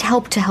great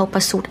help to help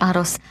us sort out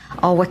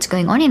what's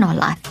going on in our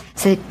life.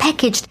 So they're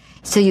packaged.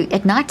 So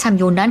at nighttime,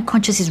 your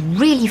unconscious is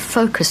really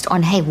focused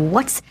on, hey,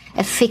 what's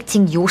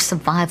affecting your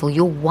survival,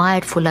 your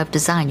wired for love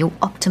design, your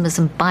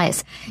optimism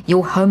bias,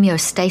 your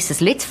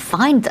homeostasis. Let's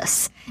find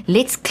this.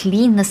 Let's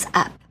clean this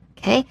up.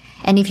 Okay.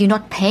 And if you're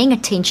not paying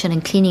attention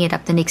and cleaning it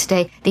up the next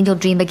day, then you'll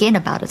dream again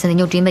about it, and then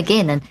you'll dream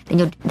again, and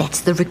then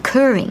that's the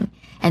recurring,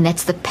 and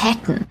that's the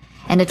pattern.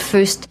 And at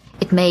first,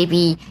 it may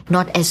be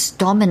not as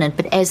dominant,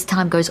 but as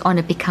time goes on,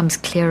 it becomes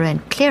clearer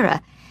and clearer.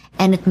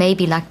 And it may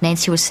be like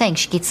Nancy was saying,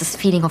 she gets this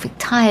feeling of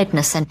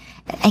tiredness and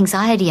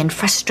anxiety and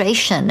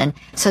frustration. And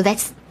so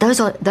those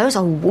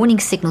are warning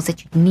signals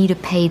that you need to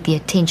pay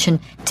attention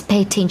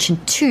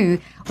to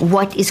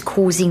what is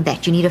causing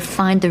that. You need to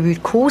find the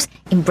root cause,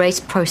 embrace,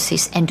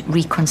 process, and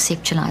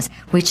reconceptualize,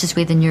 which is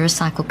where the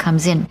neurocycle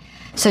comes in.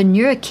 So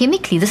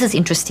neurochemically, this is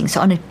interesting.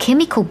 So on a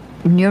chemical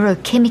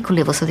neurochemical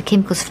level, so the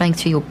chemicals flowing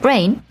through your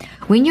brain.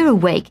 When you're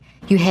awake,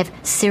 you have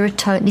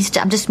serotonin.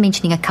 I'm just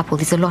mentioning a couple.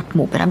 There's a lot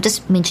more, but I'm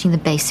just mentioning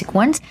the basic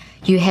ones.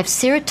 You have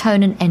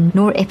serotonin and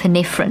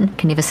norepinephrine,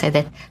 can never say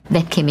that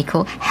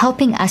chemical,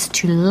 helping us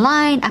to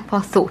line up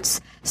our thoughts.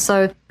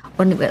 So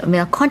when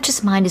our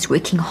conscious mind is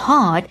working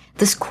hard,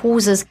 this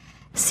causes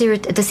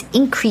this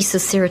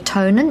increases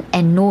serotonin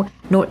and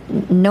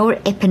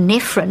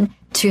norepinephrine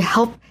to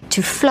help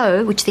to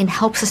flow, which then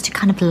helps us to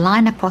kind of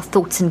line up our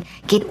thoughts and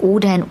get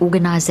order and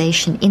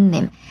organization in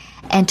them,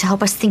 and to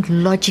help us think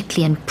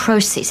logically and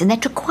process. And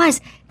that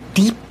requires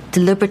deep,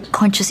 deliberate,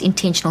 conscious,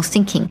 intentional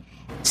thinking.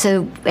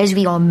 So as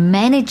we are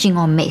managing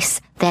our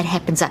mess, that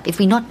happens up. If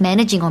we're not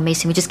managing our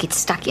mess and we just get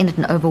stuck in it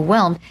and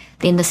overwhelmed,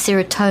 then the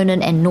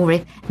serotonin and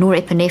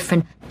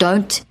norepinephrine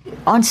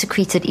aren't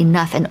secreted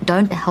enough and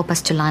don't help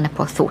us to line up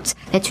our thoughts.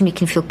 That's when we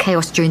can feel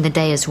chaos during the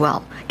day as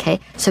well. Okay,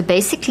 so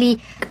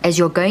basically, as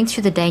you're going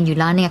through the day and you're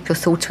lining up your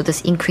thoughts with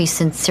this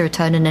increase in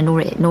serotonin and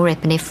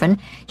norepinephrine,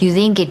 you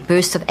then get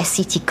bursts of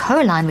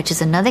acetylcholine, which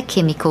is another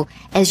chemical,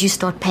 as you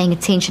start paying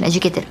attention, as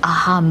you get that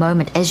aha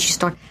moment, as you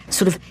start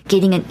sort of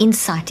getting an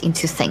insight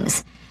into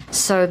things.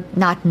 So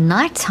now at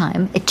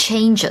nighttime, it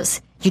changes.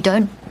 You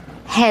don't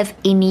have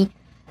any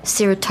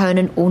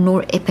serotonin or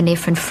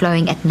norepinephrine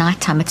flowing at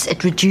nighttime.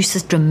 It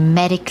reduces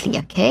dramatically,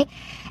 okay?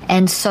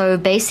 And so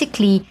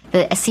basically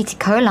the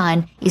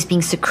acetylcholine is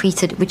being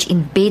secreted, which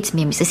embeds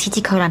memories.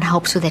 Acetylcholine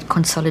helps with that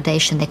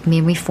consolidation, that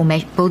memory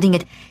formation, building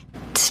it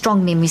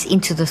strong memories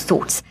into the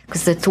thoughts,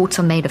 because the thoughts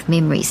are made of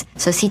memories.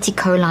 So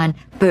acetylcholine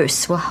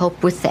bursts will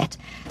help with that.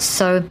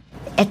 So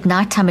at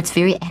nighttime, it's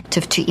very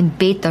active to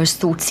embed those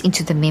thoughts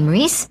into the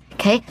memories,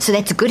 okay? So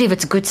that's good if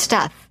it's good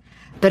stuff.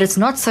 But it's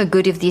not so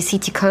good if the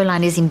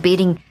acetylcholine is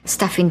embedding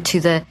stuff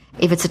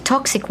if it's a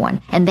toxic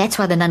one. And that's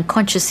why the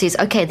unconscious says,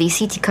 okay, the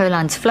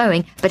acetylcholine's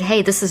flowing, but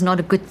hey, this is not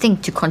a good thing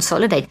to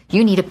consolidate.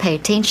 You need to pay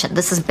attention.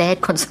 This is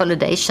bad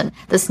consolidation.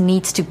 This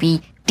needs to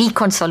be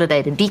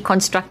deconsolidated,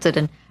 deconstructed,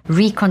 and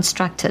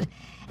reconstructed.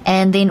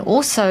 And then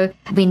also,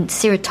 when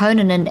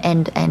serotonin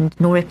and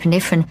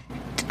norepinephrine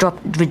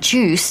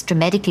reduce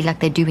dramatically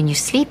like they do when you're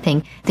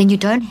sleeping, then you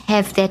don't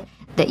have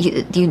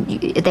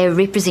their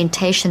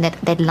representation,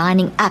 that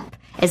lining up.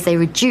 As they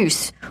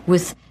reduce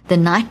with the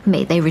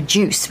nightmare, they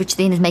reduce, which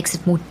then makes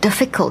it more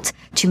difficult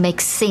to make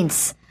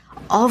sense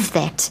of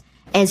that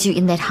as you're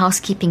in that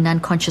housekeeping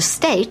unconscious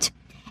state,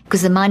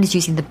 because the mind is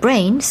using the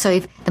brain. So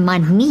if the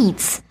mind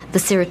needs the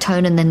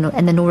serotonin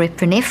and the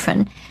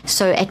norepinephrine,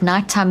 so at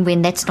nighttime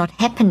when that's not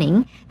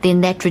happening,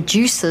 then that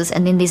reduces,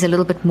 and then there's a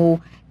little bit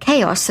more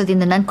chaos. So then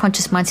the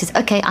unconscious mind says,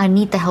 okay, I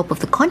need the help of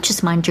the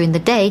conscious mind during the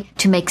day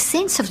to make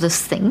sense of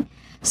this thing.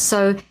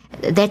 So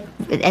that,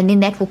 and then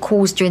that will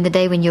cause during the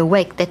day when you're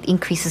awake, that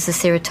increases the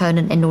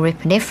serotonin and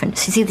norepinephrine.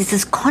 So you see, there's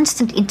this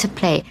constant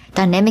interplay,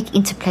 dynamic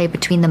interplay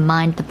between the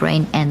mind, the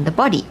brain, and the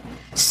body.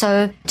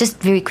 So just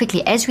very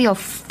quickly, as we are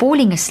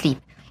falling asleep,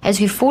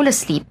 as we fall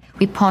asleep,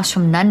 we pass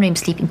from non-REM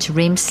sleep into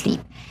REM sleep.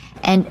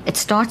 And it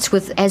starts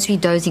with, as we're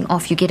dozing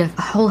off, you get a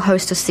whole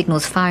host of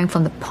signals firing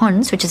from the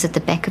pons, which is at the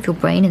back of your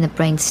brain in the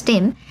brain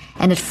stem,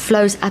 and it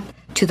flows up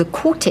to the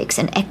cortex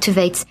and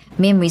activates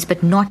memories,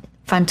 but not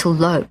frontal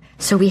lobe.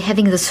 So we're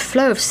having this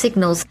flow of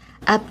signals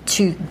up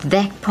to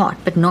that part,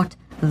 but not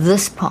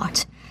this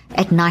part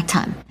at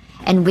nighttime.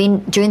 And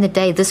when during the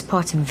day, this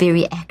part's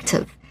very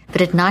active,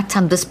 but at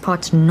nighttime, this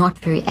part's not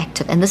very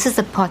active. And this is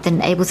the part that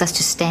enables us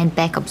to stand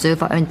back,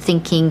 observe our own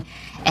thinking,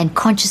 and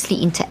consciously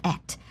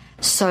interact.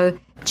 So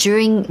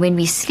when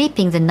we're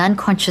sleeping, the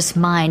non-conscious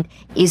mind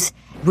is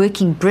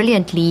working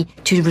brilliantly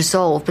to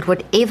resolve, but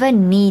whatever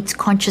needs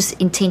conscious,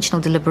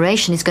 intentional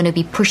deliberation is going to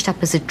be pushed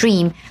up as a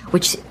dream,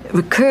 which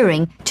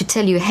recurring to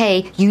tell you,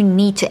 hey, you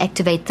need to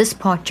activate this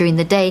part during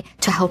the day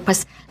to help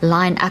us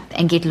line up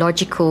and get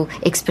logical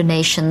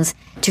explanations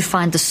to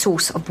find the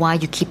source of why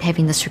you keep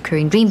having this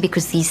recurring dream,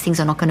 because these things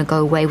are not going to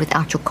go away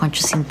without your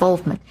conscious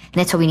involvement. And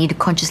that's why we need to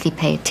consciously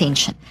pay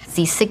attention.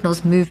 These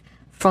signals move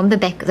from the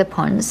back of the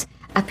pons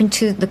up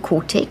into the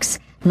cortex,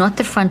 not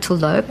the frontal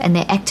lobe, and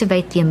they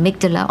activate the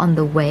amygdala on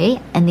the way.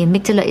 And the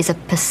amygdala is a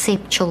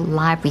perceptual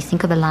library.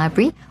 Think of a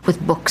library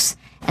with books,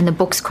 and the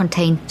books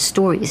contain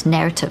stories,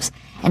 narratives.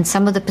 And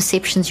some of the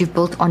perceptions you've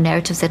built are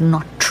narratives that are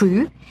not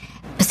true,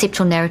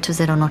 perceptual narratives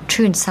that are not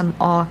true, and some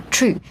are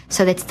true.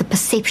 So that's the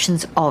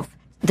perceptions of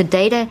the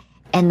data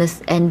and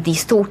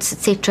these thoughts,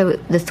 etc.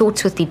 The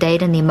thoughts with the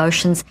data and the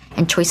emotions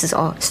and choices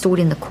are stored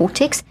in the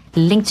cortex,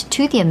 linked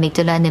to the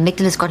amygdala, and the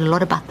amygdala's got a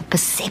lot about the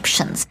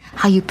perceptions,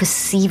 how you're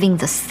perceiving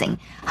this thing,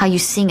 how you're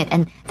seeing it,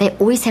 and they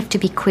always have to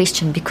be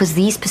questioned, because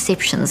these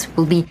perceptions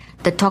will be,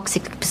 the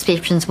toxic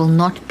perceptions will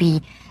not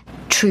be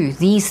true.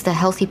 The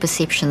healthy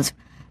perceptions,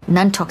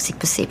 non-toxic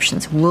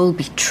perceptions will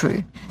be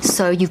true.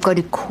 So you've got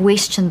to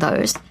question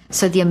those.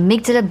 So the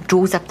amygdala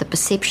draws up the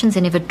perceptions,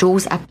 and if it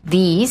draws up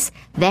these,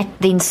 that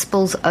then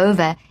spills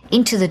over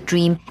into the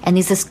dream, and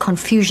there's this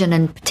confusion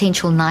and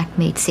potential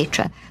nightmare,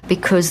 etc.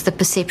 Because the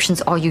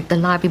perceptions are the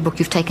library book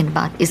you've taken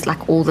about is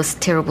like all this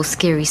terrible,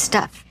 scary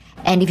stuff.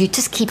 And if you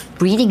just keep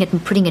reading it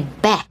and putting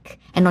it back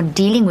and not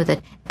dealing with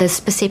it, those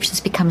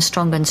perceptions become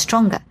stronger and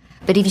stronger.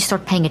 But if you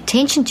start paying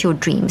attention to your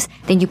dreams,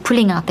 then you're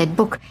pulling out that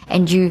book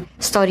and you're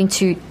starting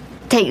to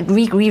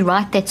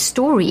rewrite that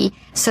story.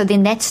 So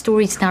then that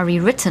story is now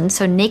rewritten.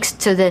 So next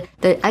to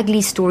the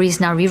ugly story is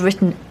now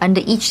rewritten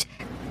under each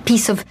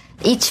piece of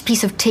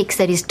text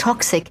that is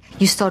toxic.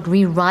 You start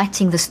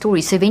rewriting the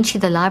story. So eventually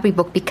the library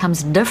book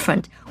becomes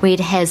different, where it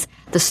has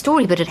the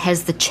story, but it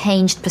has the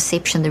changed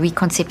perception, the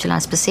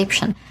reconceptualized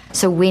perception.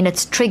 So when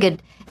it's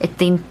triggered,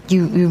 then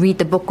you read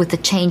the book with the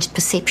changed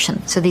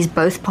perception. So there's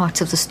both parts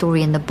of the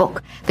story in the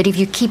book. But if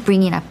you keep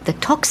bringing up the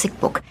toxic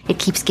book, it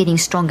keeps getting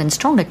stronger and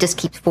stronger. It just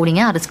keeps falling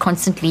out. It's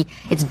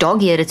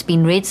dog-eared, it's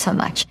been read so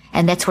much.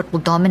 And that's what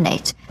will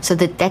dominate. So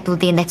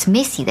that's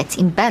messy, that's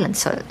imbalanced.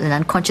 So the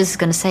unconscious is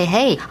going to say,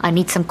 hey, I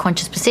need some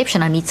conscious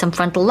perception. I need some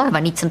frontal lobe. I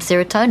need some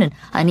serotonin.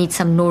 I need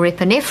some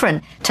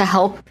norepinephrine to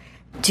help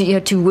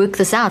to work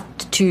this out,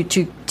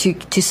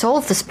 to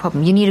solve this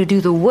problem. You need to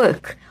do the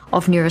work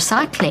of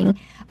neurocycling,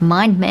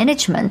 mind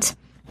management,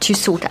 to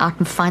sort out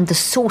and find the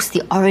source,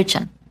 the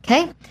origin.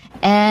 Okay?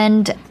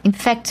 And in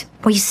fact,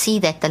 we see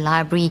that the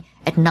library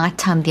at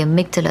nighttime, the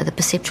amygdala, the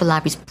perceptual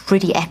library, is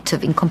pretty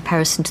active in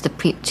comparison to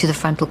the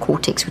frontal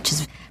cortex, which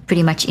is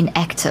pretty much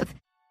inactive.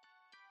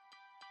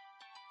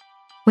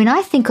 When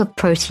I think of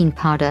protein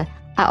powder,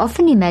 I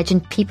often imagine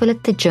people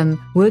at the gym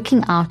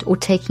working out or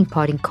taking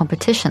part in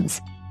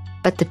competitions.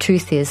 But the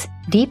truth is,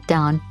 deep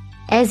down,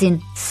 as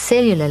in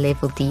cellular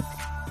level deep,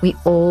 we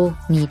all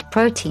need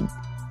protein.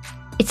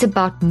 It's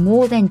about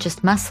more than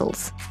just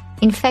muscles.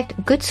 In fact,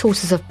 good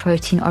sources of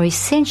protein are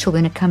essential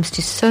when it comes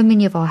to so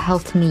many of our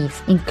health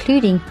needs,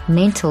 including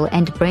mental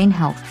and brain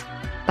health.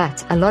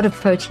 But a lot of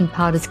protein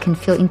powders can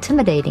feel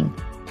intimidating.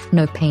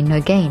 No pain, no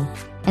gain.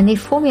 And their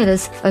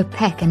formulas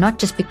opaque, and not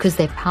just because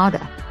they're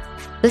powder.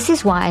 This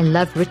is why I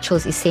love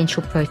Ritual's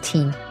Essential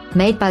Protein,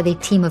 made by their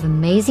team of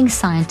amazing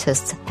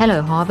scientists,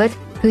 hello Harvard,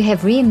 who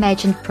have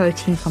reimagined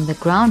protein from the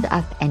ground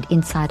up and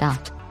inside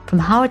out, from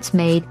how it's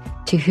made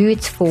to who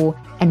it's for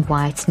and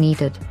why it's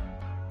needed.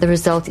 The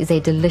result is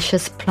a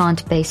delicious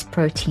plant-based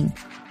protein,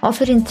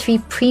 offered in 3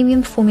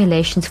 premium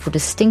formulations for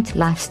distinct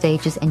life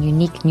stages and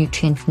unique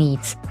nutrient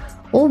needs,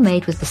 all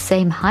made with the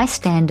same high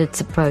standards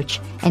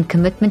approach and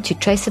commitment to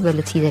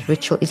traceability that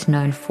Ritual is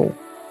known for.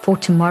 For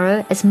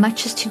tomorrow, as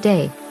much as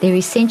today, their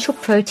essential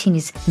protein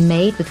is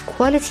made with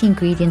quality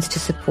ingredients to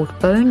support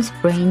bones,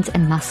 brains,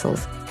 and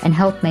muscles, and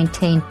help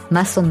maintain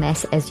muscle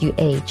mass as you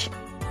age.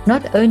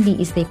 Not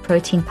only is their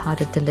protein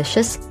powder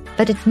delicious,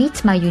 but it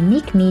meets my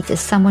unique needs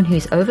as someone who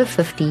is over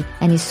 50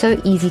 and is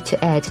so easy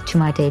to add to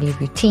my daily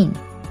routine.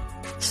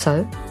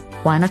 So,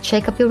 why not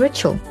shake up your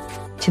Ritual?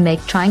 To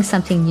make trying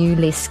something new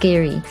less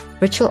scary,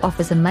 Ritual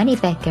offers a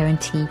money-back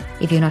guarantee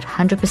if you're not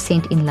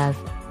 100% in love.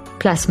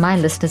 Plus, my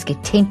listeners get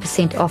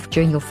 10% off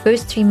during your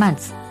first 3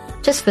 months.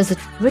 Just visit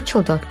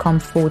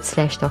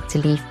ritual.com/Dr.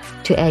 Leaf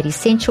to add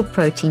essential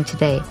protein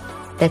today.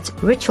 That's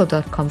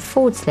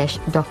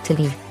ritual.com/Dr.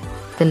 Leaf.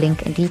 The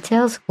link and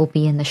details will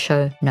be in the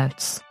show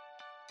notes.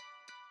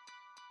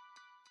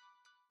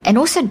 And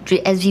also,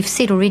 as we've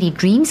said already,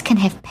 dreams can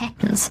have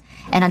patterns.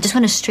 And I just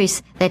want to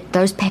stress that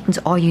those patterns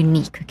are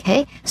unique,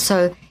 okay?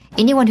 So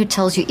anyone who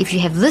tells you if you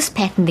have this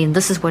pattern, then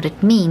this is what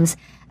it means,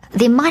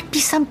 there might be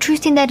some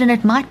truth in that and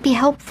it might be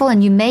helpful,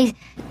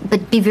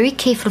 but be very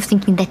careful of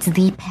thinking that's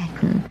the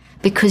pattern,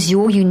 because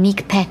your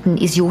unique pattern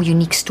is your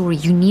unique story.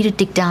 You need to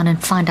dig down and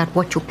find out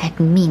what your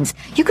pattern means.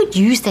 You could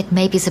use that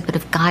maybe as a bit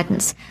of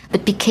guidance,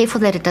 but be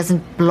careful that it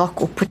doesn't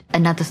block or put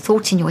another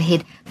thought in your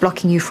head,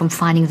 blocking you from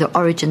finding the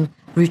origin,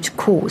 root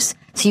cause.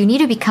 So you need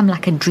to become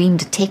like a dream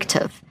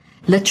detective,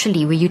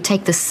 literally, where you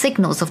take the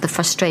signals of the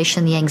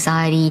frustration, the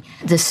anxiety,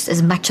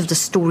 as much of the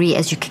story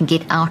as you can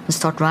get out, and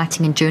start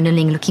writing and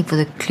journaling, looking for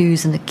the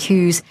clues and the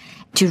cues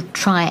to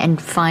try and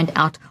find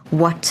out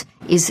what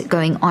is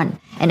going on.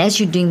 And as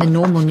you're doing the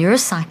normal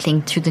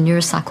neurocycling through the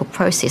neurocycle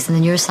process, and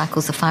the neurocycle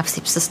is a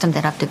 5-step system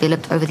that I've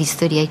developed over these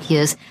 38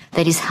 years,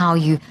 that is how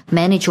you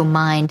manage your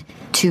mind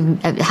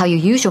how you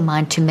use your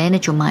mind to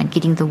manage your mind,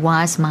 getting the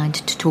wise mind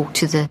to talk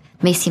to the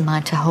messy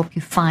mind to help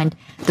you find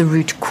the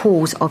root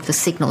cause of the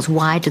signals.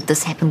 Why did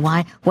this happen?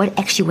 What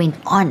actually went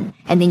on?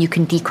 And then you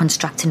can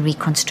deconstruct and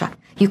reconstruct.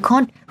 You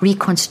can't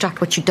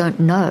reconstruct what you don't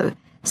know.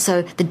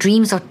 So the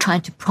dreams are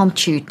trying to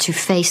prompt you to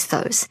face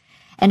those.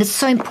 And it's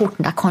so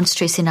important, I can't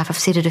stress enough, I've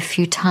said it a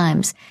few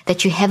times,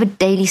 that you have a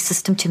daily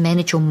system to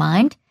manage your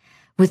mind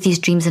with these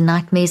dreams and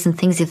nightmares and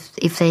things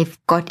if they've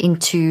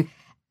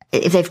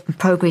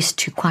progressed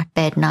to quite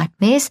bad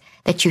nightmares,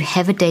 that you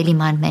have a daily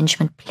mind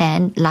management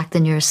plan like the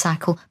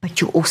neurocycle, but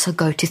you also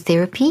go to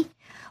therapy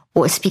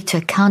or speak to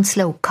a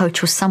counselor or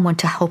coach or someone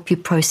to help you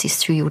process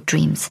through your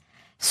dreams.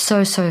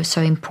 So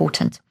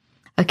important.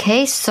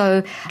 Okay,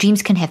 so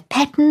dreams can have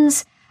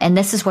patterns. And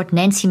this is what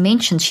Nancy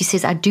mentioned. She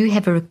says, I do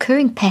have a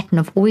recurring pattern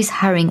of always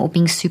hurrying or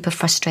being super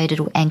frustrated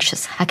or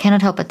anxious. I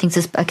cannot help but think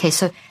this. Okay,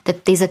 so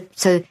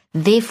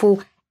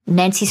therefore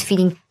Nancy's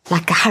feeling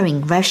like a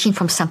hurrying, rushing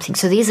from something.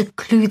 So there's a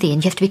clue there,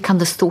 and you have to become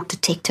this thought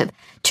detective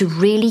to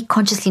really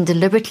consciously and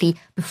deliberately,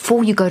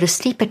 before you go to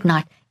sleep at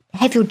night,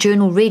 have your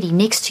journal ready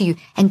next to you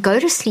and go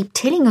to sleep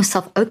telling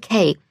yourself,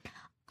 okay,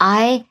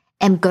 I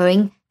am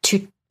going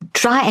to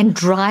try and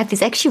drive.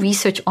 There's actually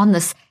research on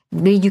this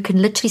where you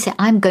can literally say,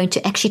 I'm going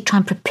to actually try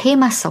and prepare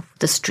myself for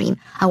this dream.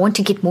 I want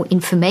to get more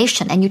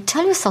information. And you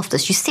tell yourself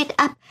this. You set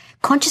up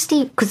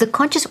consciously, because the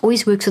conscious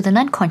always works with an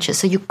unconscious.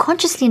 So you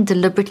consciously and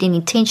deliberately and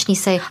intentionally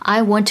say,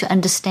 I want to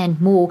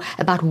understand more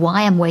about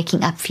why I'm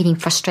waking up feeling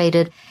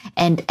frustrated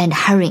and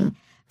hurrying,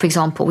 for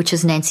example, which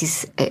is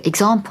Nancy's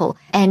example.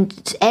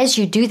 And as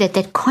you do that,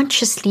 that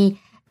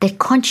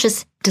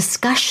conscious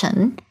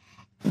discussion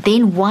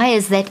then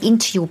wires that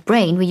into your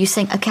brain where you're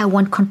saying, okay, I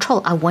want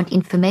control. I want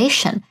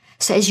information.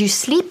 So as you're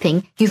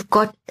sleeping, you've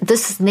got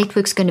this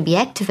network's going to be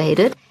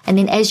activated. And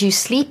then as you're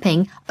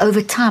sleeping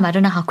over time, I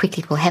don't know how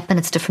quickly it will happen.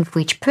 It's different for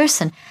each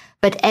person.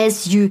 But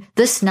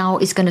this now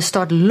is going to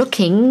start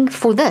looking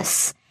for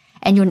this.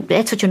 And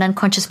that's what your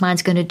unconscious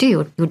mind's going to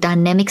do. Your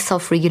dynamic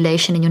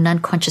self-regulation in your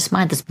unconscious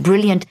mind, this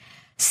brilliant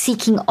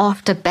seeking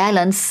after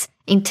balance,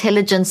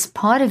 intelligence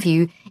part of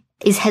you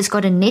has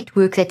got a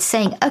network that's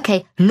saying,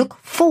 okay, look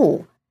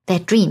for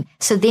that dream.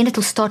 So then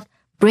it'll start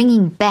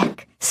bringing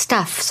back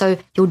stuff. So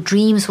your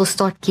dreams will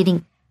start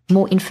getting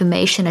more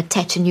information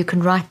attached, and you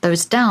can write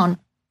those down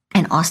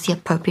and ask the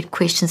appropriate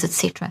questions,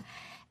 etc.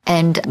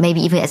 And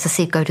maybe even, as I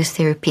said, go to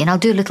therapy. And I'll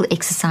do a little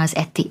exercise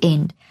at the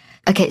end.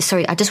 Okay,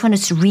 sorry, I just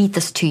wanted to read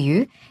this to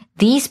you.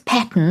 These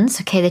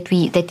patterns, okay,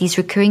 that these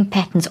recurring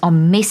patterns are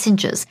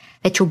messengers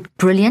that your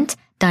brilliant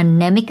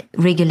dynamic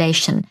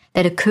regulation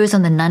that occurs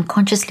on the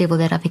non-conscious level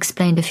that I've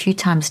explained a few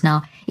times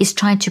now is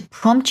trying to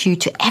prompt you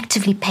to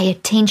actively pay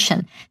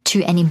attention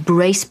to and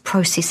embrace,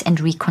 process, and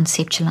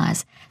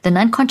reconceptualize. The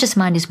non-conscious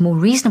mind is more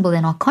reasonable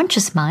than our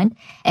conscious mind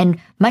and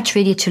much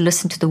readier to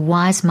listen to the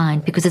wise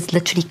mind because it's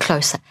literally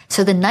closer.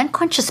 So the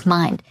non-conscious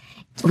mind,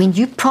 when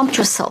you prompt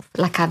yourself,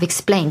 like I've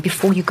explained,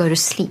 before you go to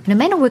sleep, and it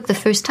may not work the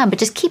first time, but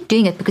just keep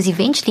doing it, because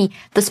eventually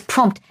this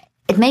prompt,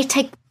 it may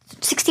take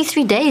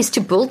 63 days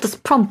to build this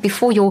prompt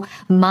before your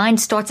mind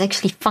starts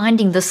actually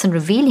finding this and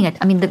revealing it.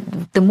 I mean,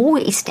 the more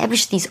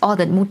established these are,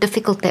 the more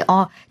difficult they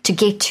are to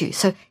get to.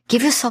 So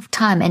give yourself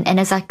time. And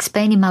as I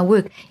explain in my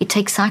work, it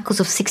takes cycles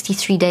of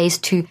 63 days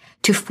to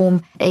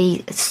form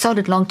a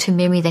solid long-term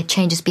memory that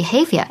changes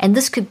behavior. And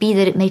this could be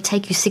that it may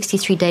take you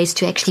 63 days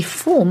to actually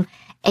form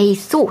a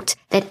thought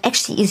that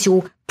actually is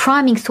your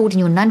priming thought in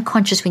your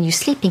non-conscious when you're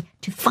sleeping,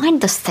 to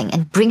find this thing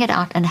and bring it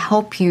out and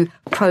help you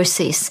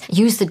process,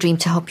 use the dream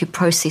to help you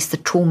process the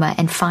trauma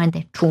and find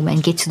that trauma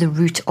and get to the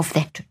root of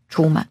that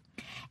trauma.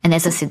 And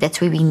as I said, that's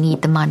where we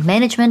need the mind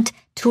management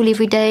tool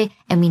every day,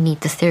 and we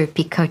need the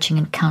therapy, coaching,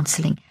 and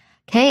counseling.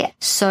 Okay,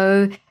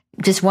 so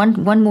just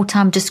one more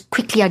time, just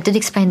quickly, I did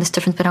explain this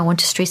difference, but I want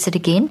to stress it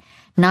again.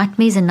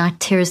 Nightmares and night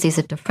terrors, there's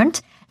a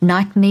difference.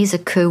 Nightmares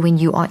occur when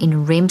you are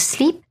in REM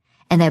sleep,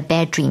 and they're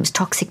bad dreams,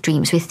 toxic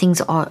dreams, where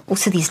things are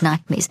also these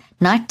nightmares.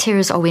 Night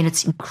terrors are when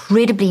it's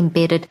incredibly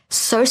embedded,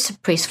 so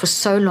suppressed for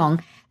so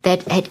long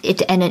that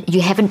you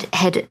haven't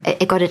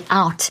got it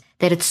out,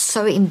 that it's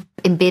so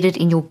embedded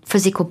in your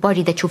physical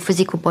body that your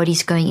physical body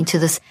is going into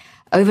this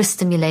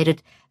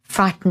overstimulated,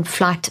 frightened,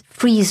 flight,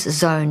 freeze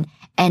zone.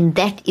 And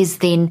that is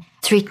then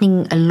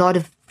threatening a lot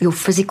of your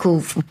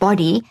physical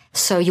body.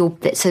 So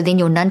then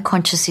your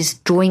non-conscious is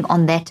drawing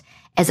on that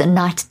as a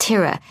night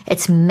terror.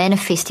 It's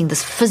manifesting,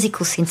 this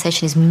physical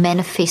sensation is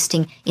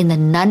manifesting in the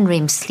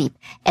non-REM sleep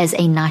as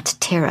a night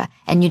terror.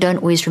 And you don't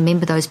always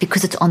remember those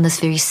because it's on this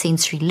very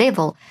sensory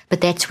level. But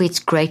that's where it's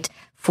great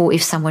for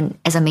if someone,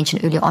 as I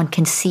mentioned earlier on,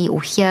 can see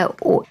or hear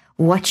or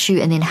watch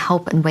you and then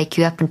help and wake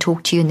you up and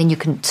talk to you, and then you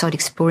can start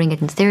exploring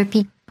it in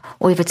therapy.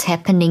 Or if it's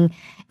happening,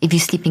 if you're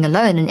sleeping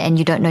alone and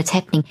you don't know it's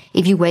happening,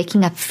 if you're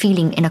waking up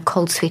feeling in a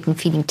cold sweat and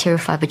feeling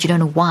terrified, but you don't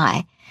know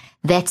why,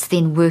 that's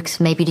then works,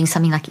 maybe doing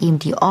something like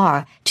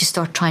EMDR to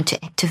start trying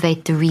to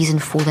activate the reason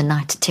for the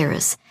night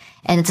terrors.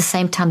 And at the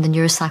same time, the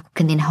neurocycle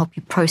can then help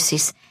you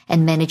process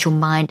and manage your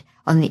mind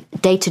on the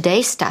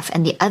day-to-day stuff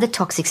and the other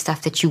toxic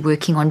stuff that you're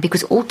working on,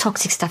 because all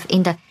toxic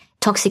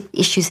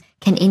issues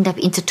can end up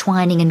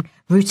intertwining and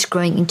roots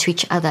growing into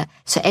each other.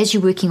 So as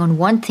you're working on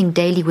one thing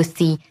daily with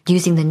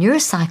using the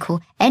neurocycle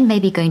and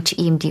maybe going to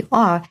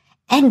EMDR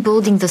and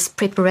building this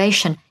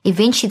preparation,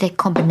 eventually that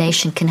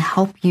combination can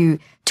help you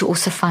to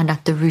also find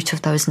out the root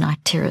of those night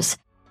terrors.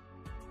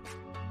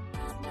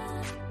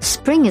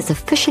 Spring is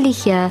officially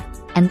here,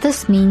 and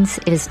this means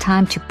it is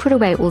time to put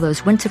away all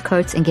those winter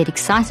coats and get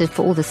excited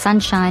for all the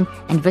sunshine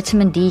and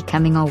vitamin D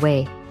coming our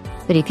way.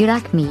 But if you're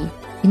like me,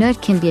 you know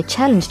it can be a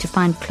challenge to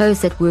find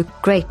clothes that work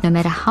great no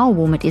matter how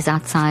warm it is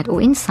outside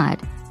or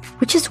inside,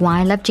 which is why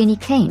I love Jenny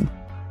Kane.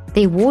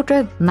 Their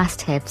wardrobe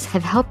must-haves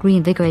have helped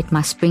reinvigorate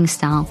my spring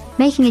style,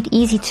 making it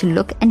easy to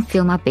look and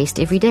feel my best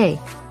every day.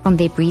 From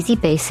their breezy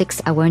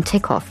basics I won't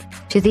take off,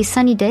 to their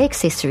sunny day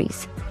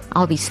accessories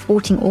I'll be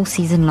sporting all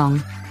season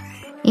long.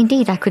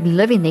 Indeed, I could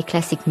live in their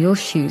classic mule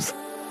shoes.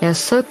 They are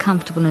so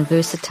comfortable and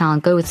versatile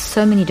and go with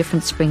so many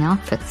different spring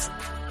outfits.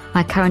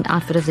 My current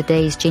outfit of the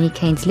day is Jenny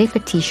Kane's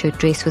leopard t-shirt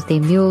dress with their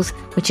mules,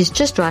 which is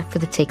just right for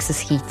the Texas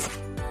heat.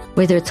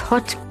 Whether it's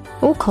hot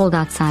or cold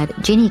outside,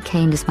 Jenny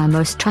Kane is my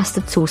most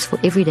trusted source for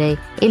everyday,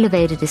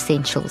 elevated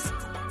essentials.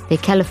 Their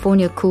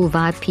California cool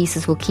vibe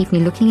pieces will keep me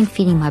looking and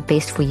feeling my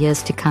best for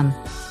years to come.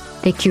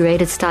 Their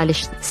curated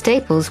stylish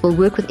staples will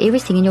work with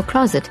everything in your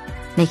closet,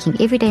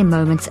 making everyday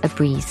moments a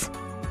breeze.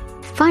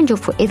 Find your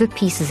forever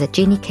pieces at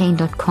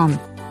JennyKane.com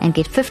and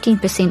get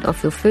 15%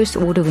 off your first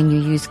order when you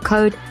use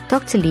code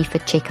Dr. Leaf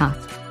at checkout.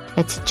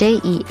 That's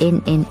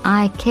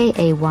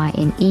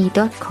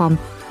JennyKane.com,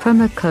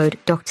 promo code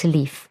Dr.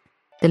 Leaf.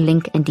 The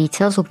link and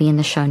details will be in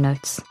the show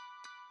notes.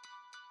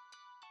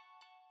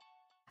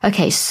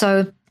 Okay,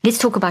 so let's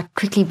talk about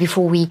quickly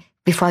before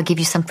I give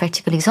you some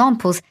practical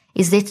examples,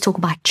 let's talk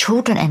about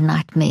children and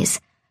nightmares.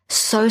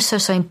 So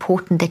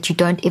important that you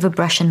don't ever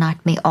brush a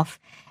nightmare off.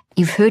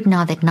 You've heard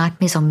now that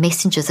nightmares are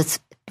messengers.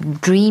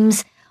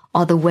 Dreams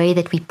are the way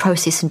that we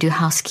process and do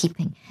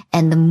housekeeping.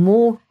 And the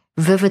more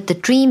vivid the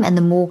dream and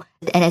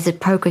as it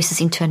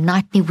progresses into a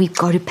nightmare, we've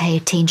got to pay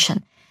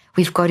attention.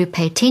 We've got to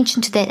pay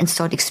attention to that and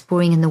start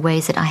exploring in the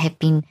ways that I have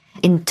been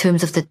in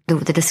terms of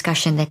the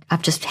discussion that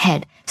I've just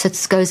had. So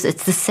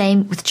it's the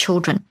same with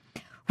children.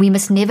 We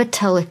must never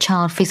tell a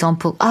child, for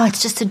example, oh,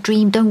 it's just a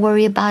dream, don't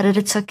worry about it,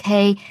 it's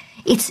okay.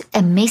 It's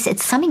a mess,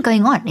 it's something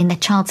going on in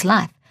that child's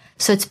life.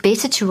 So it's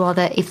better to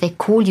rather, if they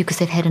call you because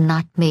they've had a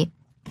nightmare,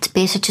 it's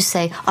better to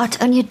say, oh,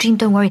 it's only a dream,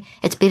 don't worry.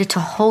 It's better to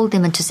hold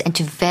them and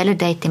to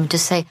validate them, to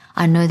say,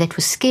 I know that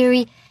was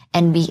scary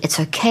and it's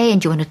okay,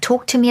 and you want to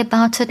talk to me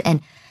about it,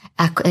 and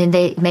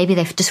maybe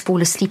they've just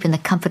fall asleep in the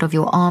comfort of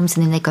your arms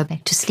and then they go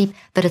back to sleep.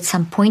 But at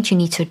some point you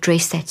need to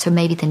address that. So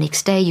maybe the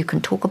next day you can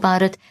talk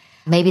about it.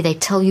 Maybe they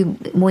tell you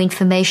more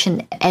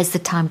information as the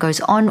time goes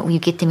on, or you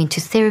get them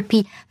into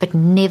therapy, but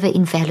never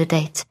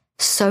invalidate.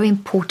 So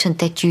important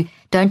that you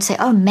don't say,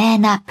 oh,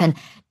 man up and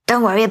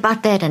don't worry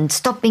about that and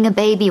stop being a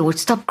baby or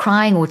stop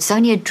crying or it's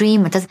only a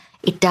dream.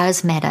 It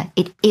does matter.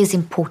 It is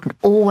important.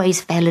 Always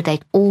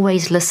validate,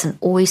 always listen,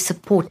 always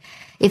support.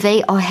 If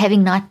they are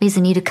having nightmares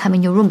and need to come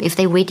in your room, if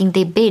they're wetting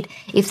their bed,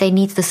 if they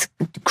need this,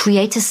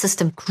 create a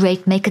system,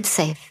 make it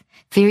safe.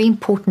 Very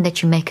important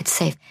that you make it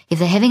safe. If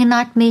they're having a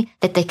nightmare,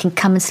 that they can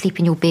come and sleep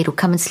in your bed or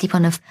come and sleep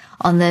on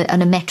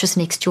a mattress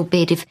next to your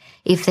bed.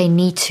 If they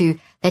need to,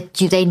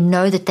 they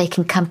know that they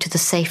can come to the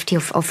safety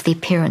of their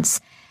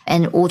parents,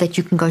 or that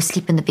you can go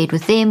sleep in the bed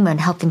with them and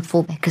help them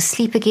fall back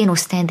asleep again, or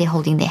stand there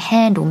holding their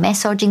hand or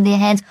massaging their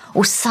hands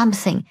or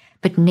something,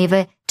 but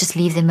never just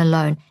leave them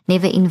alone.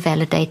 Never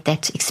invalidate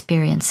that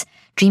experience.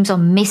 Dreams are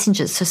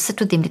messengers, so sit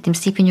with them, let them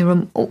sleep in your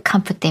room or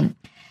comfort them.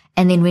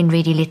 And then when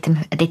ready, let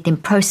them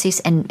process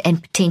and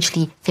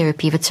potentially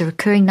therapy. If it's a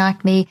recurring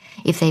nightmare,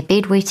 if they're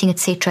bedwetting,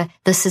 etc.,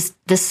 this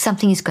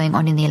something is going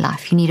on in their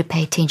life. You need to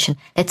pay attention.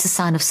 That's a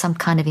sign of some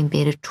kind of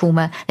embedded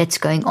trauma that's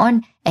going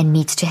on and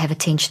needs to have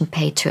attention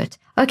paid to it.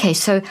 Okay,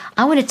 so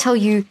I want to tell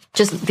you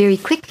just very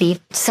quickly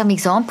some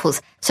examples.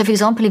 So for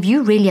example, if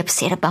you're really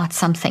upset about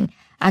something,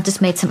 I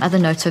just made some other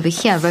notes over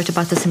here. I wrote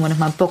about this in one of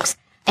my books,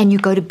 and you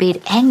go to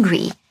bed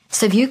angry.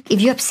 So if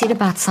you're upset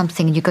about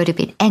something and you go to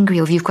bed angry,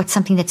 or if you've got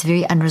something that's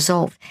very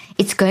unresolved,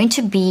 it's going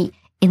to be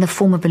in the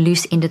form of a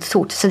loose-ended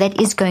thought. So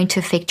that is going to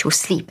affect your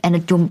sleep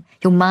and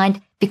your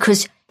mind,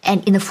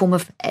 and in the form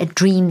of a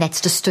dream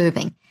that's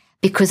disturbing,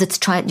 because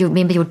you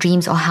remember your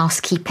dreams are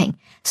housekeeping.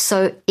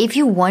 So if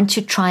you want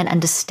to try and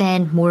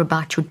understand more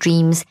about your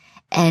dreams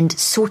and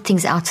sort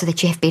things out so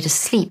that you have better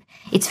sleep,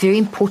 it's very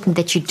important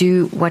that you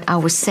do what I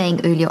was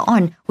saying earlier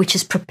on, which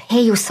is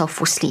prepare yourself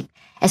for sleep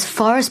as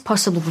far as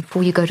possible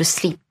before you go to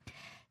sleep.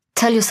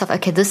 Tell yourself,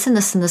 okay, this and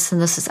this and this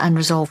and this is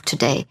unresolved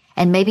today,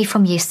 and maybe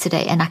from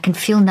yesterday, and I can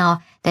feel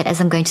now that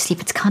as I'm going to sleep,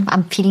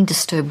 I'm feeling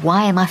disturbed.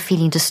 Why am I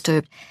feeling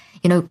disturbed?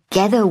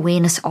 Gather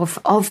awareness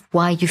of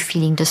why you're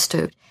feeling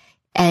disturbed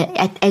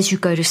as you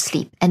go to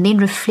sleep, and then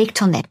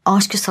reflect on that.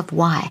 Ask yourself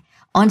why.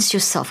 Answer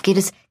yourself. Get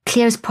as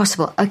clear as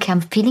possible. Okay,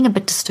 I'm feeling a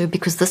bit disturbed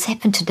because this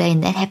happened today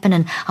and that happened,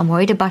 and I'm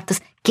worried about this.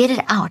 Get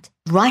it out.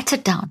 Write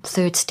it down.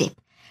 Third step.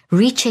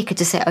 Recheck it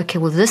to say, okay,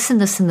 well, this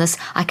and this and this,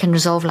 I can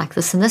resolve like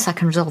this and this. I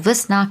can resolve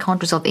this now. I can't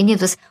resolve any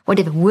of this.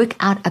 Whatever. Work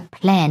out a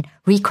plan.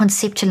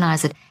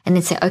 Reconceptualize it. And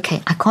then say,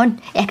 okay, I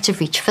can't active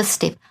reach. Fifth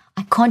step.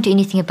 I can't do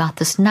anything about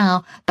this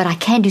now, but I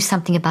can do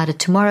something about it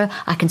tomorrow.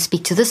 I can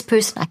speak to this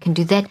person. I can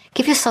do that.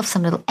 Give yourself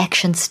some little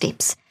action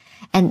steps.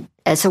 And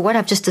so what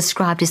I've just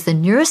described is the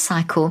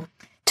neurocycle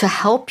to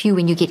help you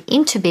when you get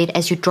into bed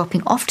as you're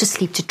dropping off to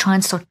sleep, to try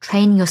and start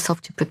training yourself,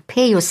 to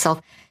prepare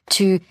yourself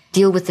to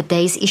deal with the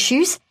day's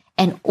issues.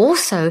 And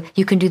also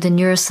you can do the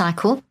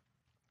neurocycle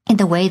in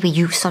the way where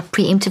you start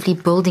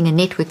preemptively building a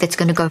network that's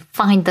going to go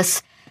find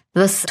this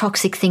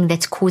toxic thing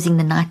that's causing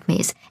the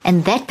nightmares.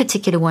 And that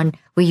particular one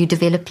where you're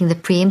developing the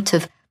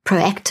preemptive,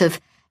 proactive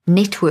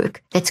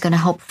network that's going to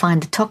help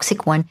find the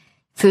toxic one.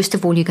 First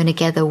of all, you're going to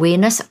gather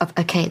awareness of,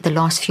 okay, the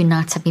last few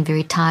nights I've been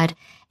very tired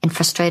and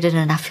frustrated,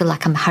 and I feel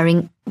like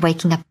I'm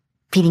waking up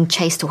feeling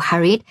chased or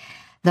hurried.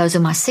 Those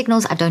are my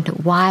signals. I don't know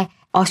why.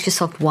 Ask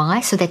yourself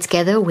why. So that's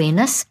gather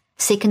awareness.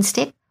 Second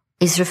step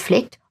is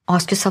reflect.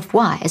 Ask yourself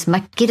why.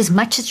 Get as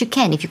much as you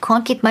can. If you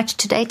can't get much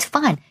today, it's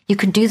fine. You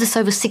can do this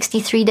over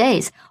 63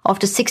 days.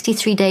 After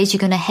 63 days, you're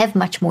going to have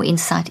much more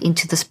insight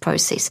into this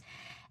process.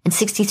 And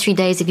 63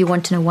 days, if you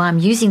want to know why I'm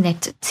using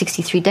that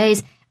 63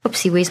 days,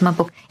 oopsie, where's my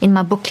book? In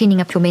my book,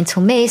 Cleaning Up Your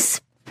Mental Mess,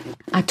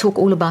 I talk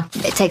all about,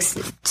 it takes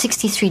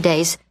 63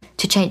 days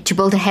to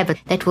build a habit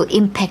that will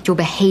impact your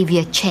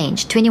behavior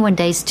change. 21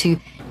 days to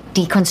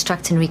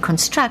deconstruct and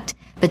reconstruct,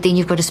 but then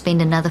you've got to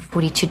spend another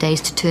 42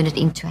 days to turn it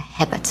into a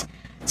habit.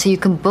 So you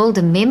can build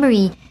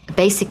a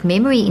basic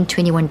memory in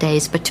 21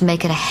 days, but to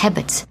make it a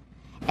habit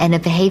and a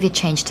behavior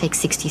change takes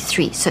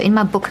 63. So in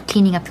my book,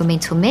 Cleaning Up Your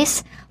Mental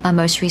Mess, my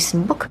most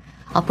recent book,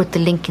 I'll put the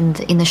link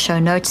in the show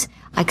notes.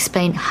 I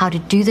explain how to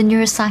do the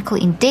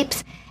neurocycle in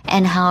depth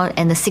and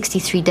the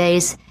 63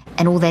 days,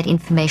 and all that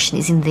information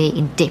is in there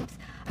in depth.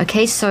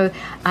 Okay, so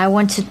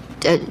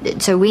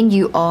so when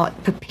you are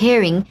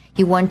preparing,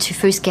 you want to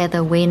first gather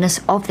awareness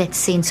of that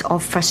sense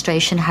of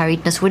frustration,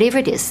 hurriedness, whatever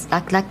it is.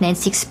 Like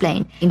Nancy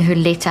explained in her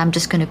letter, I'm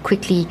just going to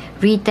quickly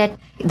read that.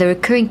 The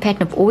recurring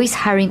pattern of always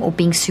hurrying or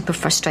being super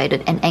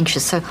frustrated and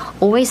anxious. So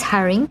always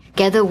hurrying,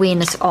 gather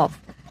awareness of.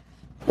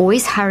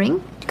 Always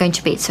hurrying, going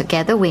to bed. So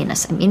gather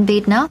awareness. I'm in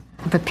bed now.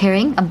 I'm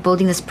preparing. I'm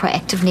building this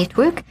proactive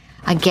network.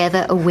 I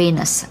gather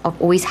awareness of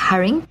always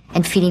hurrying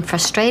and feeling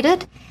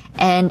frustrated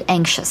and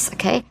anxious,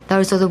 okay?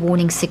 Those are the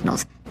warning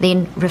signals.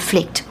 Then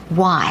reflect.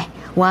 Why?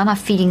 Why am I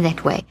feeling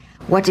that way?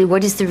 What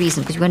is the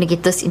reason? Because we want to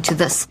get this into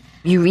this.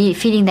 You're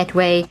feeling that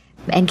way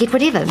and get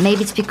whatever.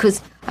 Maybe it's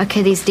because,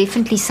 okay, there's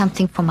definitely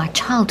something from my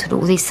childhood,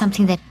 or there's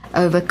something that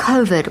over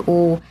COVID,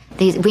 or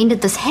when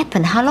did this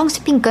happen? How long has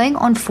it been going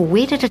on for?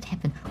 Where did it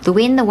happen? The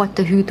when, the what,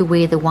 the who, the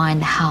where, the why,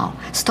 and the how.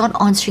 Start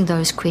answering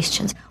those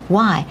questions.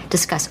 Why?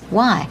 Discuss.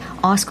 Why?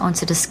 Ask,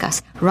 answer,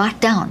 discuss. Write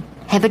down.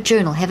 Have a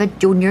journal. Have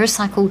your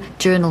neurocycle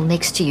journal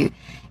next to you.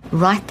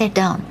 Write that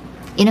down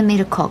in a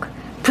metacog.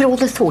 Put all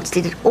the thoughts.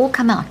 Let it all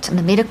come out. And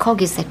the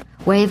metacog is that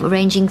way of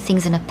arranging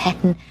things in a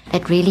pattern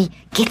that really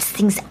gets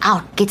things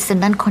out, gets the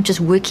unconscious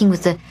working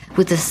with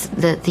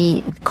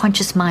the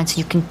conscious mind, so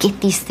you can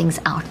get these things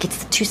out,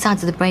 gets the two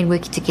sides of the brain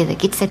working together,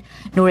 gets that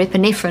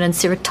norepinephrine and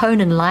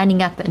serotonin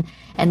lining up,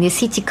 and the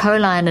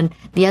acetylcholine and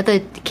the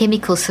other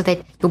chemicals, so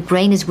that your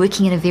brain is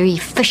working in a very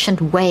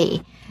efficient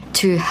way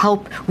to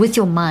help with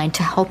your mind,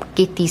 to help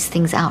get these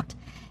things out.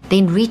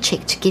 Then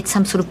recheck to get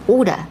some sort of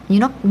order.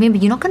 Remember,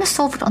 you're not going to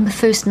solve it on the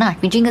first night.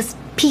 We're doing this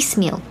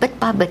piecemeal, bit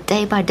by bit,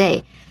 day by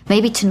day.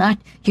 Maybe tonight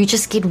you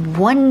just get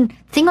one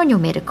thing on your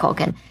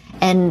metacog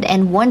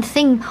and one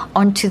thing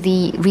onto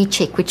the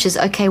recheck, which is,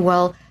 okay,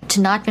 well,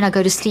 tonight when I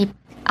go to sleep,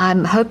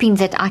 I'm hoping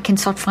that I can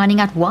start finding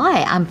out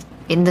why I'm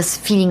in this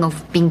feeling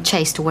of being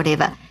chased or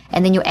whatever.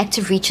 And then your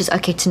active reach is,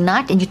 okay,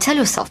 tonight, and you tell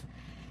yourself,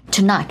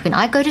 tonight when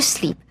I go to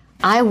sleep,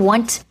 I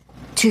want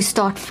to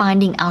start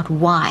finding out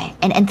why.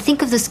 And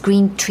think of this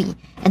green tree.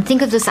 And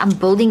think of this, I'm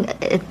building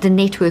the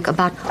network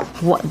about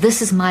what,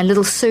 this is my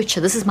little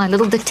searcher, this is my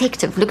little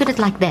detective. Look at it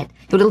like that,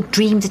 your little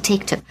dream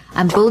detective.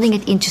 I'm building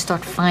it in to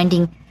start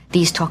finding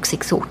these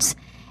toxic thoughts.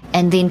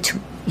 And then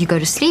you go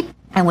to sleep,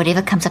 and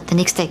whatever comes up the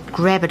next day,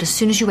 grab it as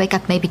soon as you wake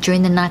up, maybe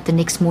during the night, the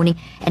next morning,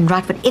 and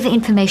write whatever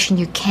information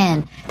you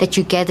can that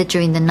you gathered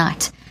during the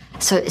night.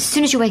 So as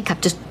soon as you wake up,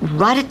 just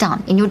write it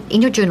down in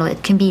your journal.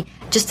 It can be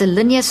just a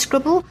linear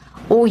scribble,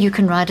 or you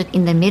can write it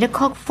in the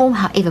metacog form,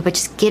 however, but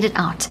just get it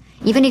out.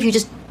 Even if you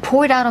just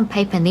pour it out on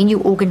paper and then you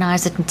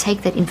organize it and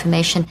take that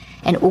information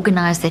and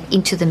organize that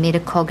into the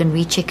metacog and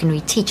recheck and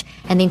reteach.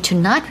 And then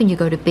tonight when you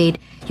go to bed,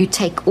 you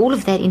take all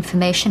of that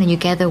information and you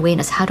gather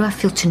awareness. How do I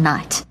feel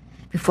tonight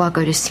before I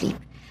go to sleep?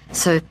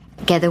 So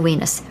gather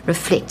awareness,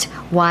 reflect,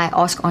 why,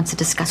 ask, answer,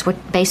 discuss,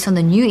 what based on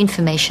the new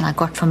information I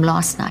got from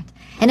last night.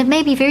 And it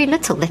may be very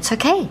little, that's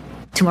okay.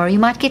 Tomorrow you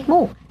might get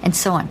more, and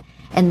so on.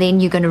 And then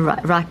you're going to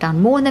write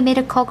down more in the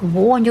metacog,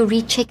 more on your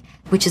recheck,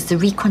 which is the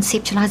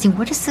reconceptualizing.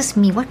 What does this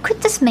mean? What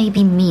could this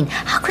maybe mean?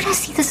 How could I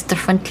see this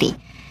differently?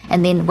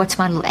 And then what's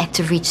my little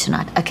active reach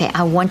tonight? Okay,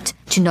 I want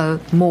to know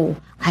more.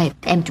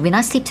 When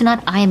I sleep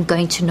tonight, I am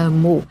going to know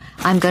more.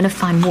 I'm going to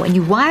find more. And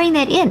you're wiring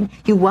that in.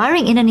 You're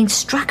wiring in an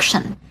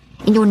instruction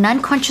in your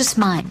non-conscious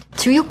mind,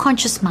 through your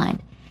conscious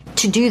mind,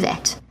 to do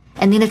that.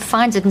 And then it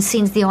finds it and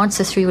sends the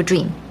answer through your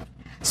dream.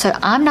 So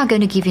I'm now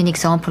going to give you an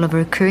example of a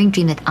recurring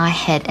dream that I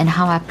had and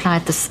how I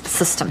applied this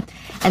system.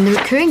 And the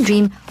recurring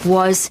dream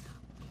was,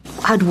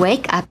 I'd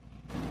wake up,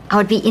 I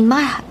would be in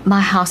my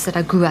house that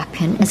I grew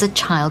up in as a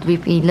child. We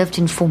lived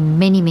in for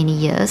many, many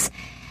years.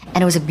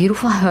 And it was a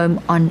beautiful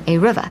home on a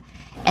river.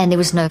 And there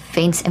was no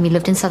fence. And we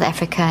lived in South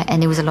Africa,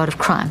 and there was a lot of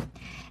crime.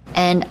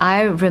 And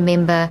I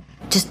remember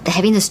just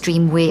having this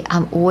dream where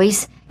I'm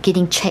always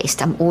getting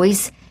chased. I'm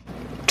always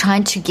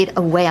trying to get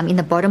away. I'm in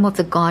the bottom of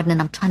the garden and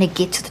I'm trying to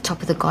get to the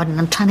top of the garden.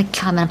 I'm trying to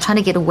climb and I'm trying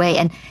to get away.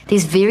 And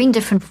there's varying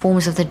different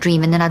forms of the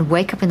dream. And then I'd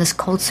wake up in this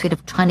cold sweat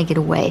of trying to get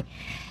away.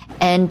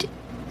 And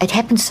it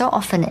happened so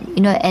often,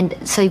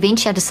 and so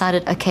eventually I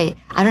decided, okay,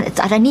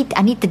 I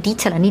need the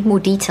detail. I need more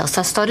detail. So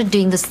I started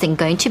doing this thing,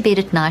 going to bed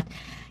at night,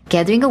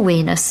 gathering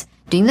awareness,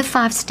 doing the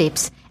 5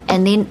 steps.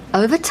 And then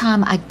over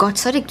time I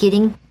started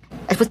getting,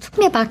 it took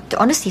me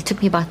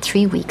about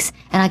 3 weeks.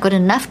 And I got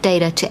enough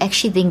data to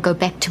actually then go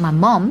back to my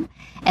mom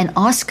and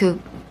ask her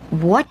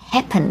what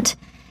happened.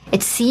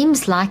 It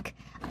seems like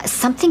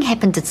something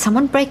happened. Did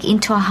someone break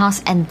into our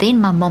house? And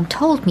then my mom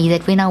told me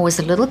that when I was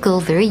a little girl,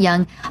 very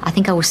young, I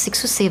think I was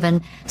 6 or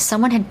 7,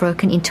 someone had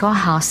broken into our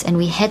house, and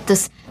we had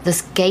this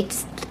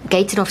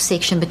gated off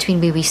section between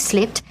where we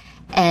slept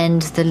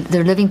and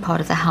the living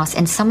part of the house,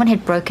 and someone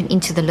had broken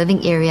into the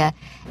living area,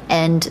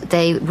 and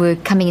they were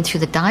coming in through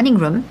the dining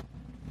room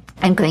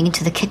and going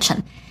into the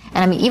kitchen.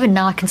 And I mean, even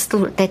now I can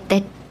still,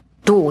 that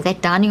door,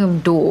 that dining room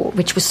door,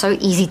 which was so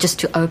easy just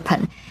to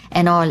open,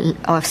 and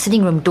our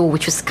sitting room door,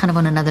 which was kind of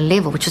on another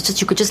level, which was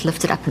just, you could just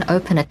lift it up and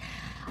open it.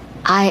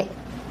 I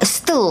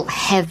still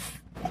have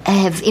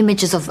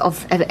images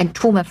of and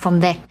trauma from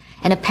that.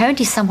 And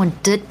apparently someone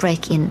did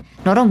break in,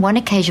 not on one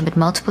occasion, but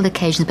multiple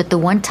occasions. But the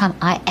one time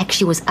I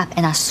actually was up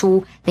and I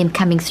saw them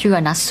coming through,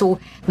 and I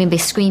remember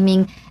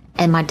screaming,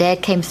 and my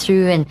dad came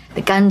through, and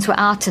the guns were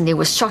out, and there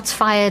was shots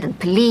fired, and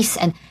police,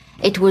 and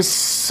it was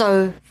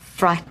so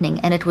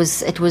frightening, and it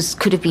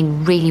could have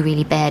been really,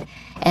 really bad.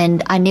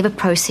 And I never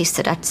processed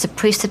it. I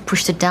suppressed it,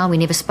 pushed it down. We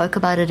never spoke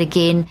about it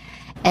again.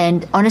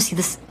 And honestly,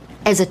 this,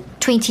 as a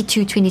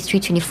 22, 23,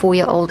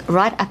 24-year-old,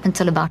 right up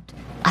until about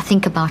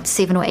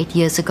 7 or 8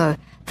 years ago,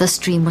 this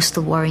dream was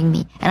still worrying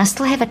me. And I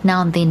still have it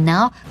now and then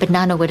now, but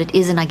now I know what it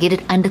is, and I get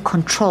it under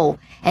control.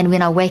 And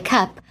when I wake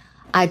up,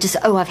 I just,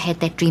 I've had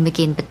that dream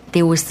again, but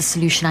there was the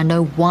solution. I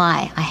know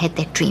why I had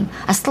that dream.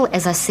 I still,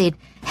 as I said,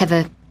 have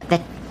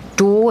that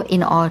door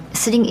in our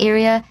sitting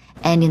area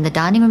and in the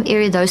dining room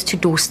area. Those two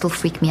doors still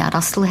freak me out.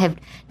 I still have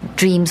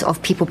dreams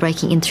of people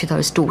breaking in through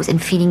those doors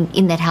and feeling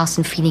in that house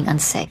and feeling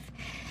unsafe.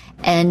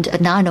 And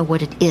now I know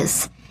what it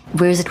is.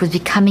 Whereas it was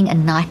becoming a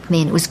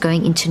nightmare, and it was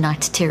going into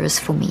night terrors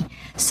for me.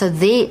 So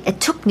it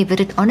took me,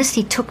 but it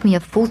honestly took me a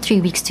full 3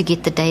 weeks to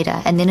get the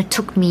data. And then it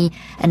took me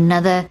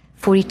another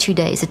 42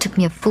 days. It took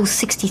me a full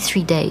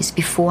 63 days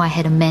before I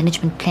had a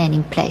management plan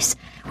in place,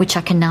 which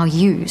I can now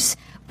use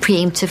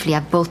preemptively.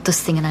 I built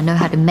this thing and I know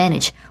how to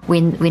manage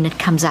when it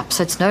comes up.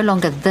 So it's no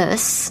longer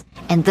this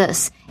and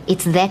this.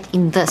 It's that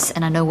in this,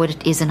 and I know what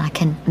it is and I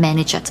can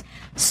manage it.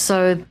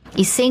 So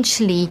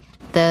essentially,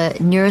 the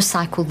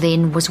neurocycle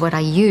then was what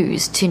I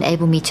used to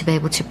enable me to be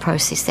able to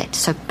process that.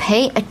 So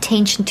pay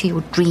attention to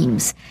your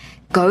dreams.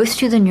 Go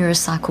through the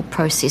neurocycle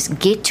process.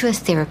 Get to a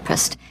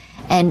therapist.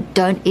 And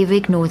don't ever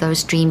ignore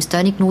those dreams.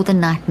 Don't ignore the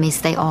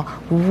nightmares. They are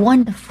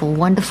wonderful,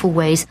 wonderful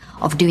ways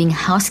of doing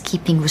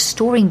housekeeping,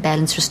 restoring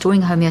balance,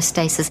 restoring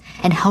homeostasis,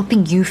 and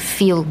helping you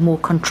feel more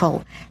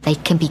control. They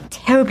can be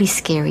terribly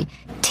scary,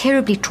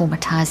 terribly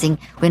traumatizing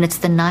when it's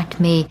the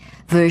nightmare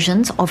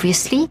versions,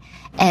 obviously.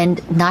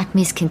 And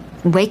nightmares can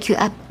wake you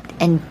up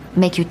and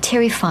make you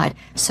terrified.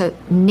 So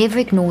never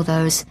ignore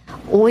those.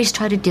 Always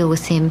try to deal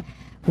with them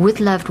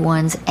with loved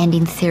ones and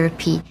in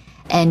therapy,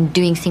 and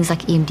doing things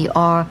like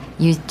EMDR,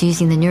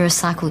 using the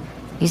neurocycle,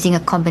 using a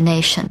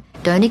combination.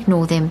 Don't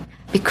ignore them,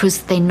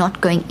 because they're not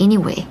going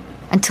anywhere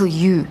until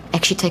you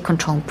actually take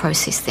control and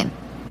process them.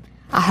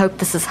 I hope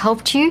this has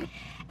helped you.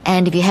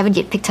 And if you haven't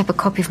yet picked up a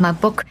copy of my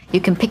book, you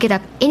can pick it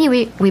up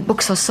anywhere where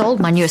books are sold.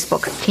 My newest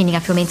book, Cleaning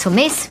Up Your Mental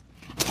Mess.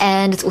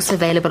 And it's also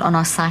available on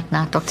our site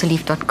now,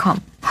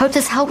 drleaf.com. Hope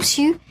this helps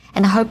you,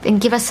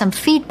 and give us some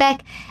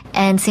feedback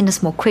and send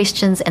us more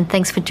questions. And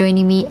thanks for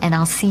joining me, and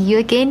I'll see you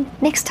again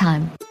next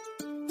time.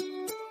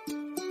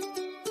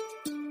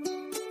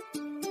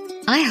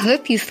 I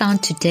hope you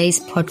found today's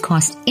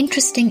podcast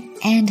interesting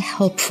and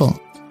helpful.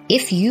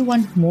 If you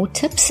want more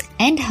tips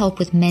and help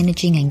with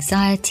managing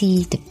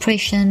anxiety,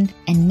 depression,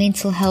 and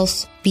mental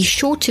health, be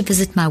sure to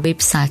visit my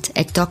website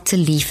at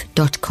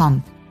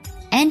drleaf.com.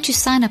 And to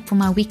sign up for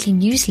my weekly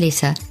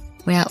newsletter,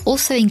 where I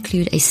also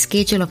include a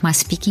schedule of my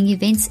speaking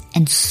events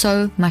and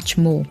so much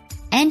more.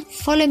 And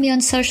follow me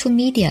on social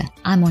media.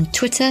 I'm on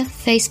Twitter,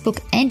 Facebook,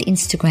 and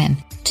Instagram.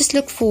 Just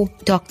look for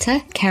Dr.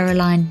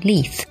 Caroline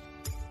Leaf.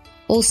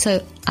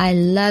 Also, I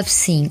love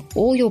seeing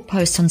all your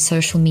posts on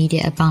social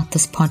media about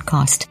this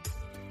podcast.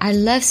 I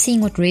love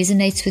seeing what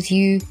resonates with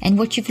you and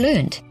what you've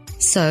learned.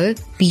 So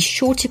be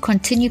sure to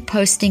continue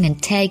posting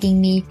and tagging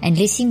me and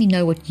letting me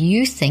know what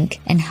you think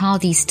and how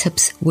these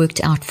tips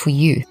worked out for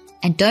you.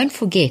 And don't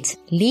forget,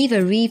 leave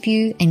a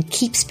review and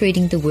keep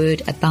spreading the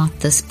word about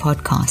this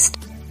podcast.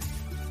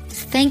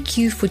 Thank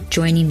you for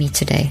joining me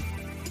today.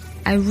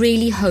 I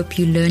really hope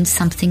you learned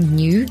something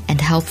new and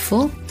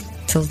helpful.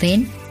 Till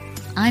then,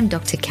 I'm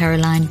Dr.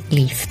 Caroline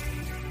Leaf.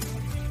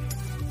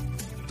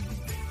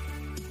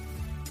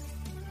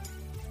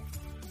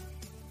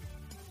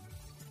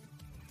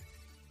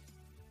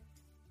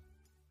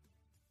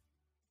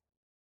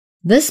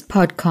 This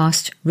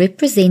podcast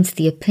represents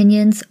the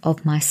opinions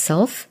of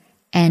myself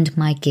and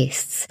my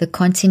guests. The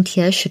content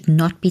here should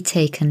not be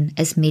taken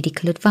as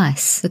medical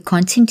advice. The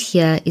content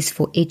here is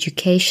for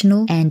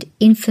educational and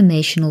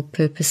informational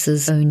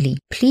purposes only.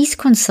 Please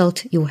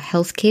consult your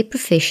healthcare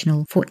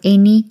professional for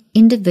any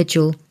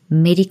individual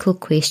medical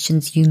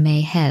questions you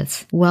may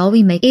have. While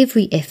we make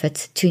every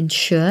effort to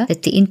ensure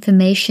that the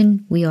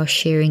information we are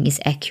sharing is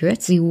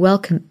accurate, we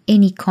welcome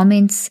any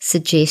comments,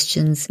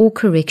 suggestions, or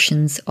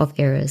corrections of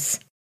errors.